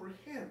might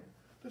comprehend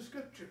the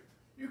scripture.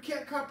 You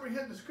can't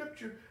comprehend the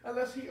scripture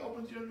unless he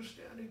opens your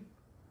understanding.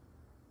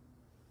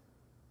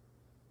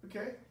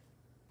 Okay?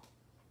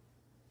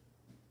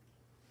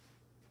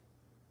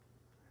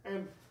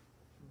 And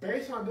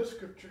based on this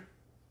scripture,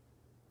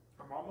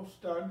 I'm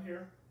almost done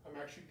here. I'm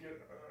actually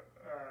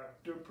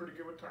doing pretty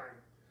good with time.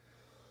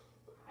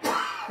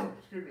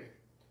 Excuse me.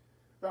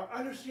 Now,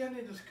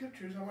 understanding the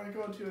scriptures, I want to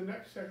go into the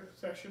next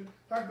section,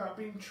 talk about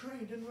being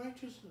trained in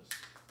righteousness.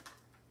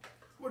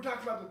 We're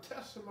talking about the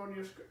testimony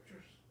of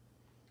scriptures.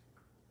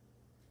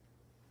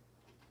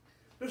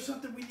 There's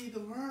something we need to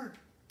learn.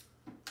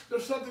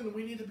 There's something that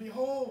we need to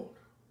behold.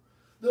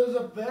 There's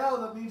a veil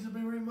that needs to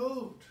be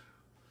removed.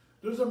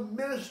 There's a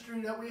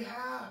ministry that we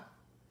have.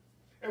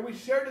 And we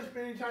shared this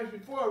many times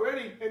before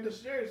already in the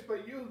series,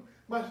 but you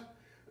must,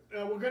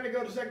 we're going to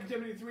go to 2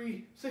 Timothy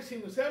 3,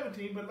 16 to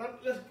 17,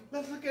 but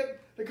let's look at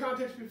the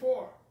context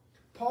before.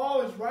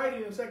 Paul is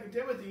writing in 2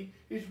 Timothy,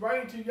 he's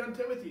writing to young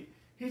Timothy.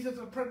 He's his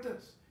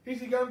apprentice.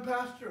 He's a young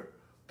pastor.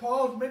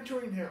 Paul's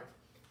mentoring him.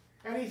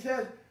 And he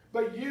says,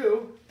 but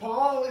you,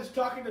 Paul is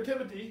talking to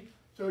Timothy,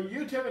 so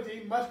you,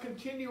 Timothy, must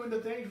continue in the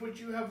things which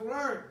you have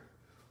learned.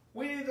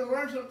 We need to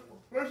learn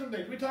some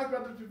things. We talked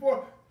about this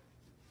before.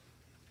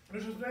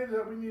 There's some things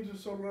that we need to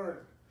still learn.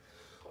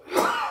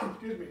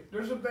 Excuse me.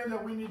 There's some things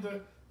that we need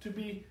to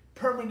be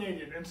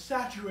permeated and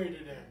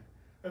saturated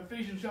in.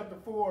 Ephesians chapter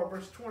 4,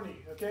 verse 20,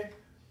 okay?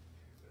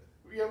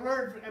 You have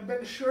learned and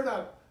been assured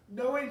of,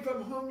 knowing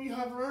from whom you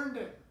have learned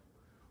it.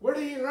 Where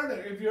did he learn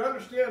it? If you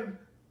understand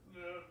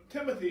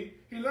Timothy,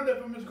 he learned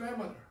it from his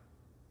grandmother,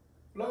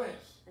 Lois.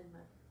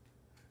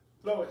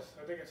 Lois,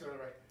 I think I said it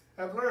right.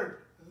 Have learned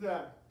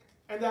them.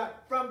 And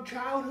that from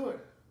childhood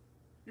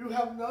you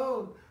have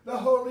known the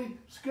Holy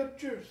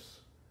Scriptures,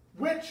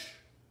 which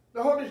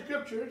the Holy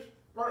Scriptures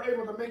are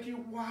able to make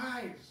you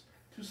wise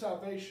to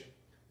salvation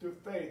through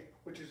faith,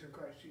 which is in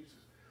Christ Jesus.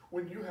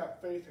 When you have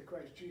faith in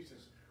Christ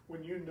Jesus,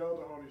 when you know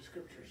the Holy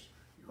Scriptures,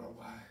 you are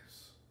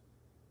wise.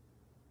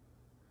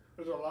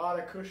 There's a lot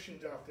of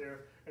Christians out there,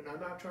 and I'm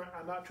not trying,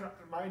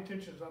 my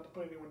intention is not to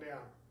put anyone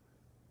down.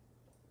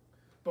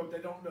 But they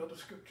don't know the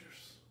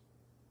Scriptures.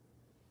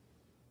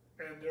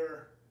 And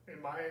they're,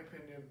 in my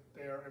opinion,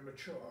 they are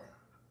immature.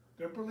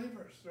 They're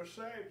believers. They're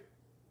saved.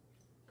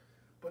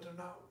 But they're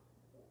not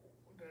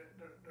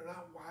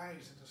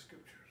wise in the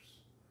Scriptures.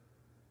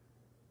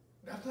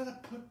 That's not a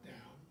put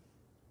down.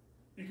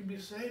 You can be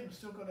saved and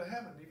still go to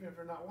heaven, even if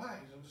you're not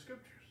wise in the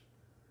Scriptures.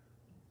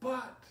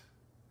 But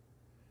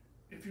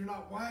if you're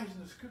not wise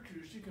in the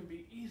Scriptures, you can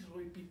be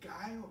easily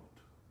beguiled.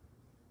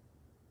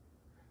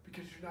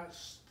 Because you're not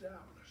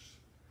established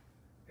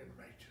in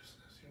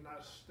righteousness. You're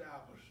not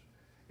established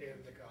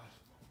in the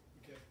gospel.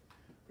 Okay.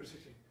 Verse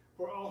 16.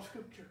 For all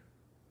Scripture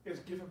is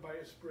given by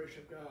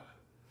inspiration of God.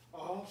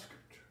 All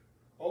Scripture.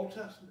 Old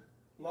Testament.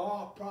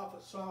 Law,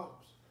 prophets,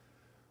 Psalms.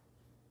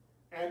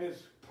 And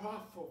is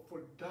profitable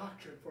for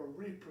doctrine, for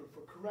reproof,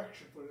 for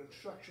correction, for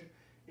instruction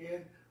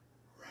in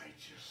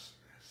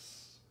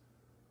righteousness.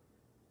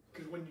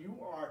 Because when you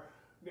are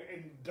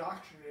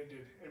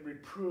indoctrinated and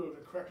reproved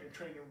and corrected and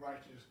trained in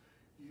righteousness,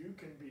 you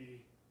can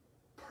be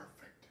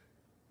perfect,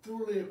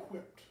 thoroughly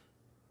equipped,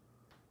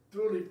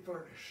 thoroughly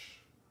furnished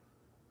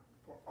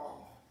for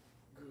all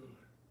good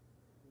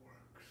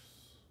works.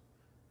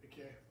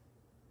 Okay?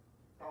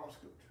 All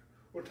Scripture.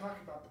 We're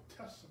talking about the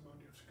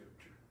testimony of Scripture.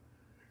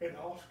 And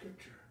all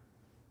Scripture,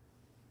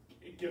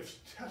 it gives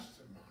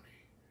testimony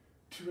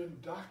to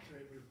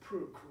indoctrinate,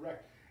 reprove,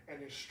 correct,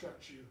 and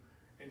instruct you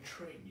and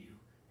train you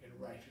in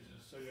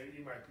righteousness so that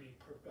you might be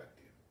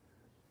perfected,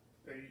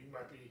 that you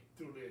might be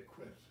thoroughly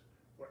equipped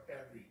for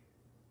every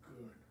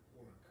good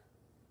work,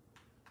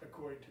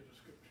 according to the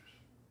Scriptures.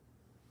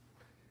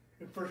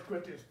 In 1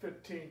 Corinthians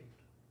 15,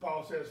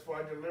 Paul says, for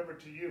I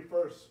delivered to you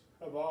first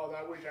of all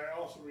that which I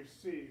also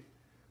received,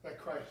 that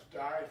Christ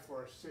died for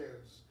our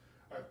sins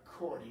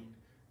according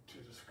to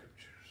the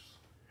Scriptures,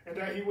 and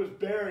that he was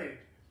buried,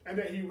 and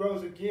that he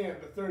rose again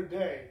the third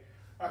day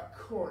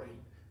according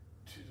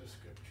to the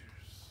Scriptures.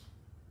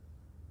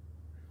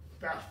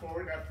 Fast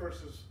forward, that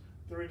verses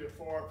 3 to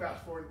 4,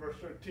 fast forward to verse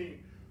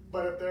 13.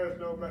 But if there is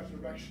no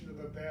resurrection of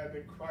the dead,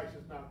 then Christ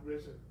is not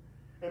risen.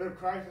 And if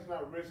Christ is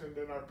not risen,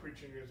 then our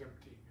preaching is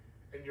empty,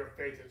 and your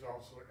faith is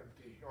also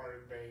empty or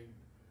in vain.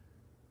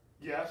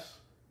 Yes,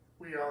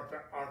 we are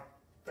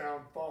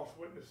found false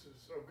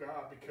witnesses of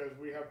God, because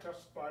we have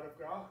testified of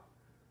God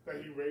that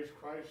he raised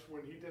Christ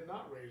when he did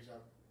not raise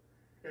up,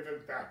 if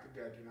in fact the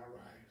dead do not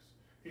rise.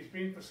 He's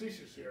being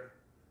facetious here,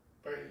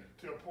 but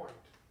to a point.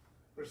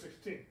 Verse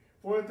 16.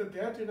 For if the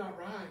dead do not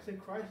rise,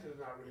 then Christ is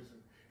not risen.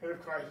 And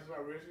if Christ is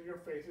not risen, your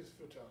faith is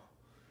futile,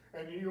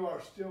 and you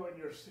are still in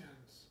your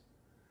sins.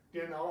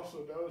 Then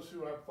also those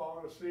who have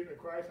fallen asleep in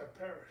Christ have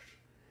perished.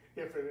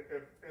 If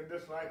in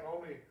this life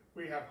only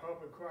we have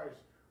hope in Christ,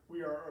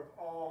 we are of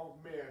all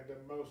men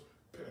the most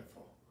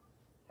pitiful,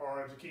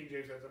 or as the King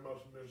James says, the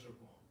most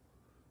miserable.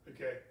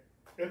 Okay?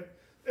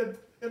 If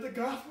the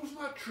gospel is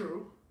not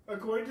true,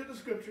 according to the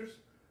Scriptures,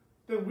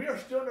 then we are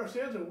still in our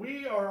sins, and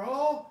we are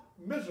all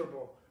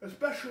miserable,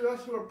 especially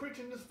us who are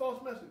preaching this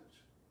false message.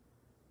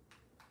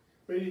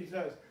 But he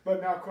says,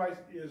 but now Christ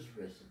is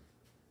risen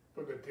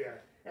from the dead,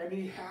 and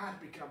he has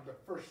become the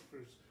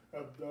firstfruits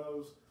of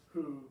those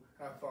who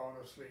have fallen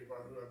asleep or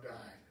who have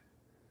died.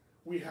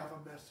 We have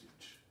a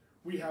message.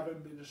 We have a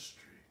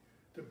ministry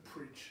to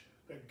preach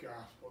the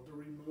gospel, to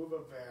remove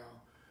a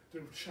veil,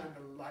 to shine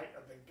the light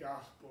of the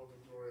gospel of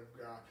the glory of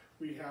God.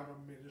 We have a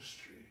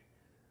ministry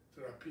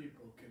so that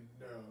people can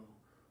know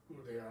who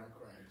they are in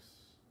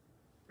Christ,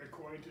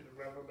 according to the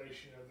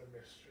revelation of the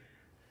mystery.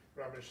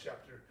 Romans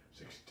chapter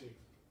 16.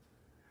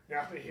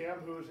 Now to him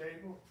who is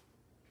able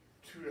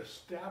to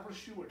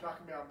establish you, we're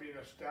talking about being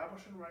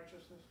established in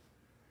righteousness,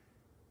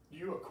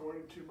 you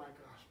according to my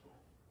gospel.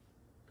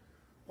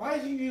 Why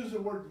does he use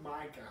the word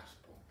my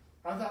gospel?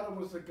 I thought it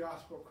was the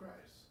gospel of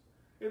Christ.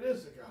 It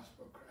is the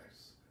gospel of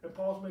Christ. And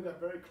Paul's made that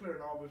very clear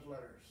in all of his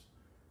letters.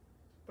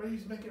 But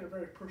he's making it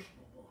very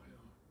personal, you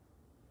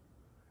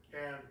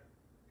know. And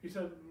he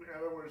said, in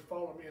other words,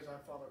 follow me as I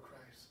follow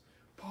Christ.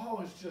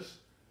 Paul is just,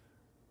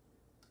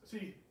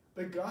 see,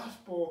 the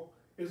gospel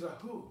is a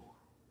who.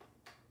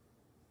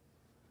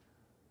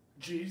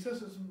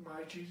 Jesus is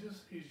my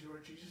Jesus. He's your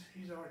Jesus.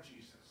 He's our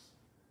Jesus.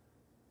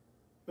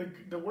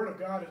 The Word of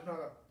God is not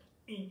an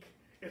ink.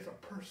 It's a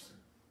person.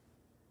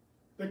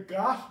 The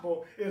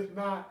gospel is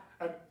not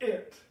an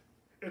it.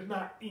 It's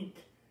not ink.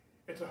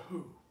 It's a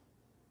who.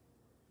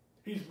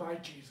 He's my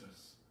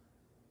Jesus.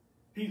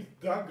 He's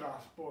the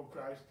gospel of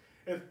Christ.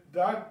 It's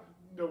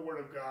the Word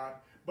of God.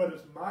 But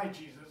it's my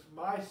Jesus,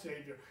 my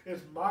Savior.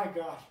 It's my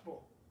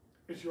gospel.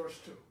 It's yours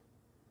too.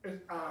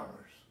 It's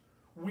ours.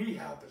 We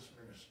have this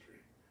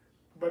ministry.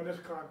 But in this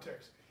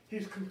context,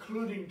 he's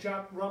concluding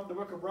the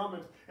book of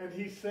Romans, and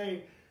he's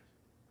saying,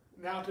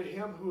 now to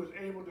him who is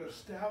able to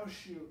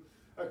establish you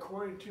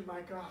according to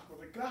my gospel.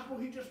 The gospel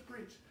he just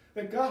preached.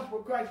 The gospel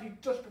of Christ he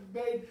just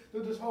conveyed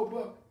through this whole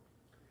book.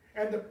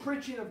 And the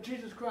preaching of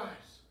Jesus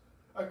Christ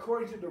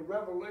according to the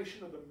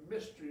revelation of the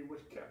mystery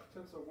which kept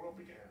since the world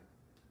began.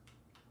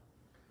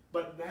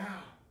 But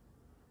now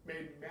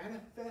made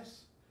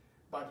manifest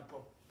by the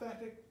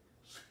prophetic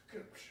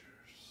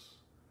scriptures,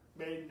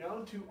 made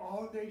known to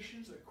all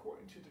nations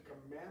according to the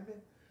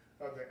commandment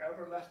of the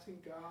everlasting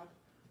God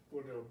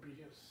for the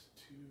obedience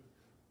to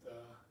the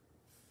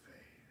faith.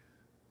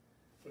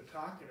 We're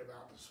talking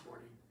about this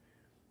morning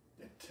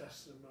the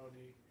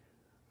testimony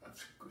of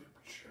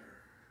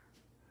Scripture.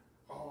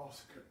 All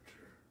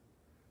Scripture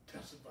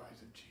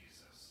testifies of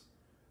Jesus.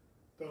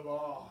 The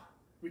law,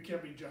 we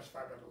can't be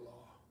justified by the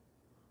law,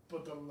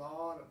 but the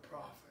law and the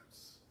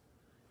prophets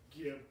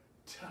give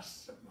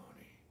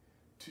testimony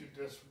to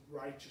this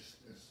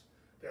righteousness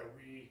that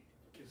we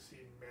can see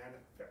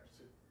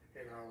manifested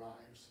in our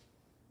lives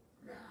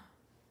now.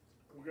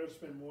 We're going to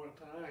spend more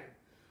time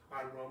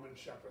on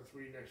Romans chapter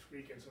 3 next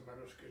week and some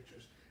other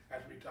scriptures as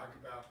we talk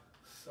about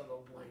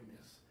subtle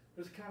blindness.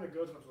 This kind of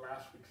goes with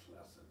last week's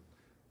lesson,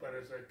 but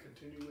it's a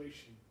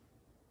continuation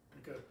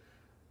because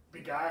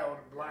beguiled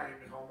and blind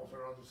almost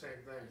are the same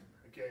thing,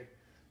 okay?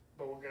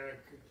 But we're going to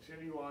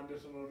continue on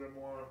this a little bit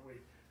more.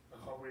 I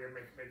hope we're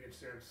making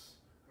sense.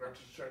 I'm not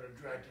just trying to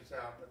drag this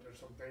out, but there's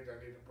some things I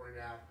need to bring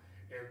out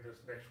in this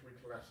next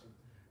week's lesson.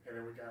 And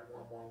then we got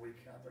one more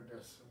week after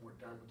this, and we're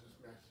done with this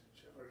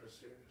message or this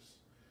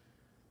series.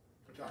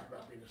 We're talking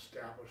about being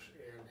established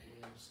in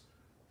his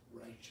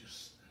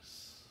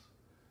righteousness.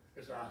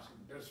 It's awesome.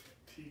 This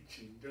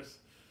teaching,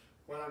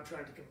 what I'm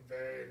trying to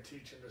convey and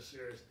teach in this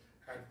series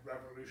has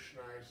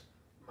revolutionized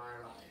my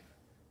life.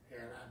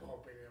 And I'm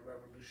hoping it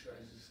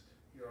revolutionizes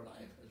your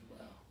life as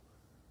well.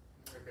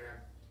 Amen.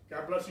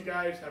 God bless you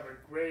guys. Have a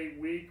great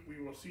week.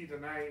 We will see you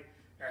tonight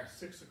at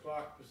 6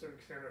 o'clock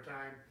Pacific Standard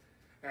Time.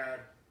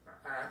 And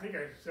I think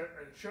I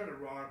showed it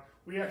wrong.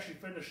 We actually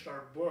finished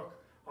our book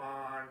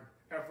on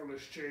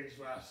effortless change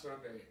last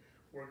Sunday.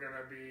 We're going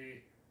to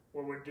be,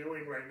 what we're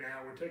doing right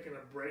now, we're taking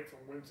a break from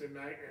Wednesday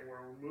night and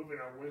we're moving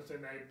our Wednesday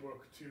night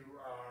book to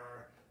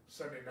our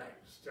Sunday night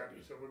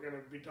study. So we're going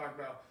to be talking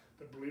about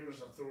the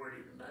believer's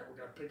authority tonight.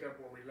 We're going to pick up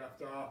where we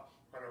left off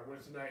on our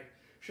Wednesday night.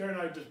 Sharon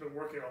and I have just been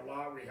working a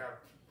lot. We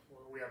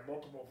have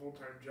multiple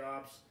full-time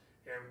jobs,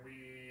 and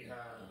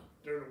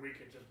during the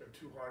week it's just been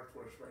too hard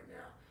for us right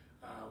now.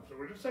 So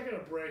we're just taking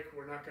a break.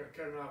 We're not going to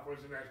cut it off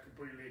Wednesday nights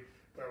completely,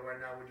 but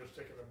right now we're just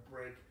taking a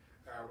break.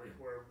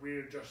 We're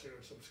readjusting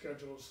some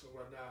schedules and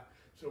whatnot.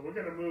 So we're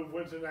going to move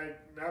Wednesday night.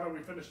 Now that we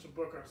finished the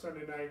book on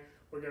Sunday night,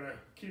 we're going to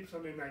keep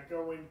Sunday night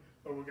going,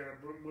 but we're going to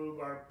move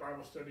our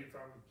Bible study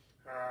from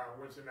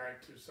Wednesday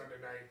night to Sunday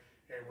night,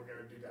 and we're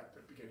going to do that at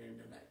the beginning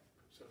of the night.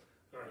 So,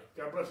 all right.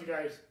 God bless you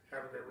guys.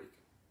 Have a great week.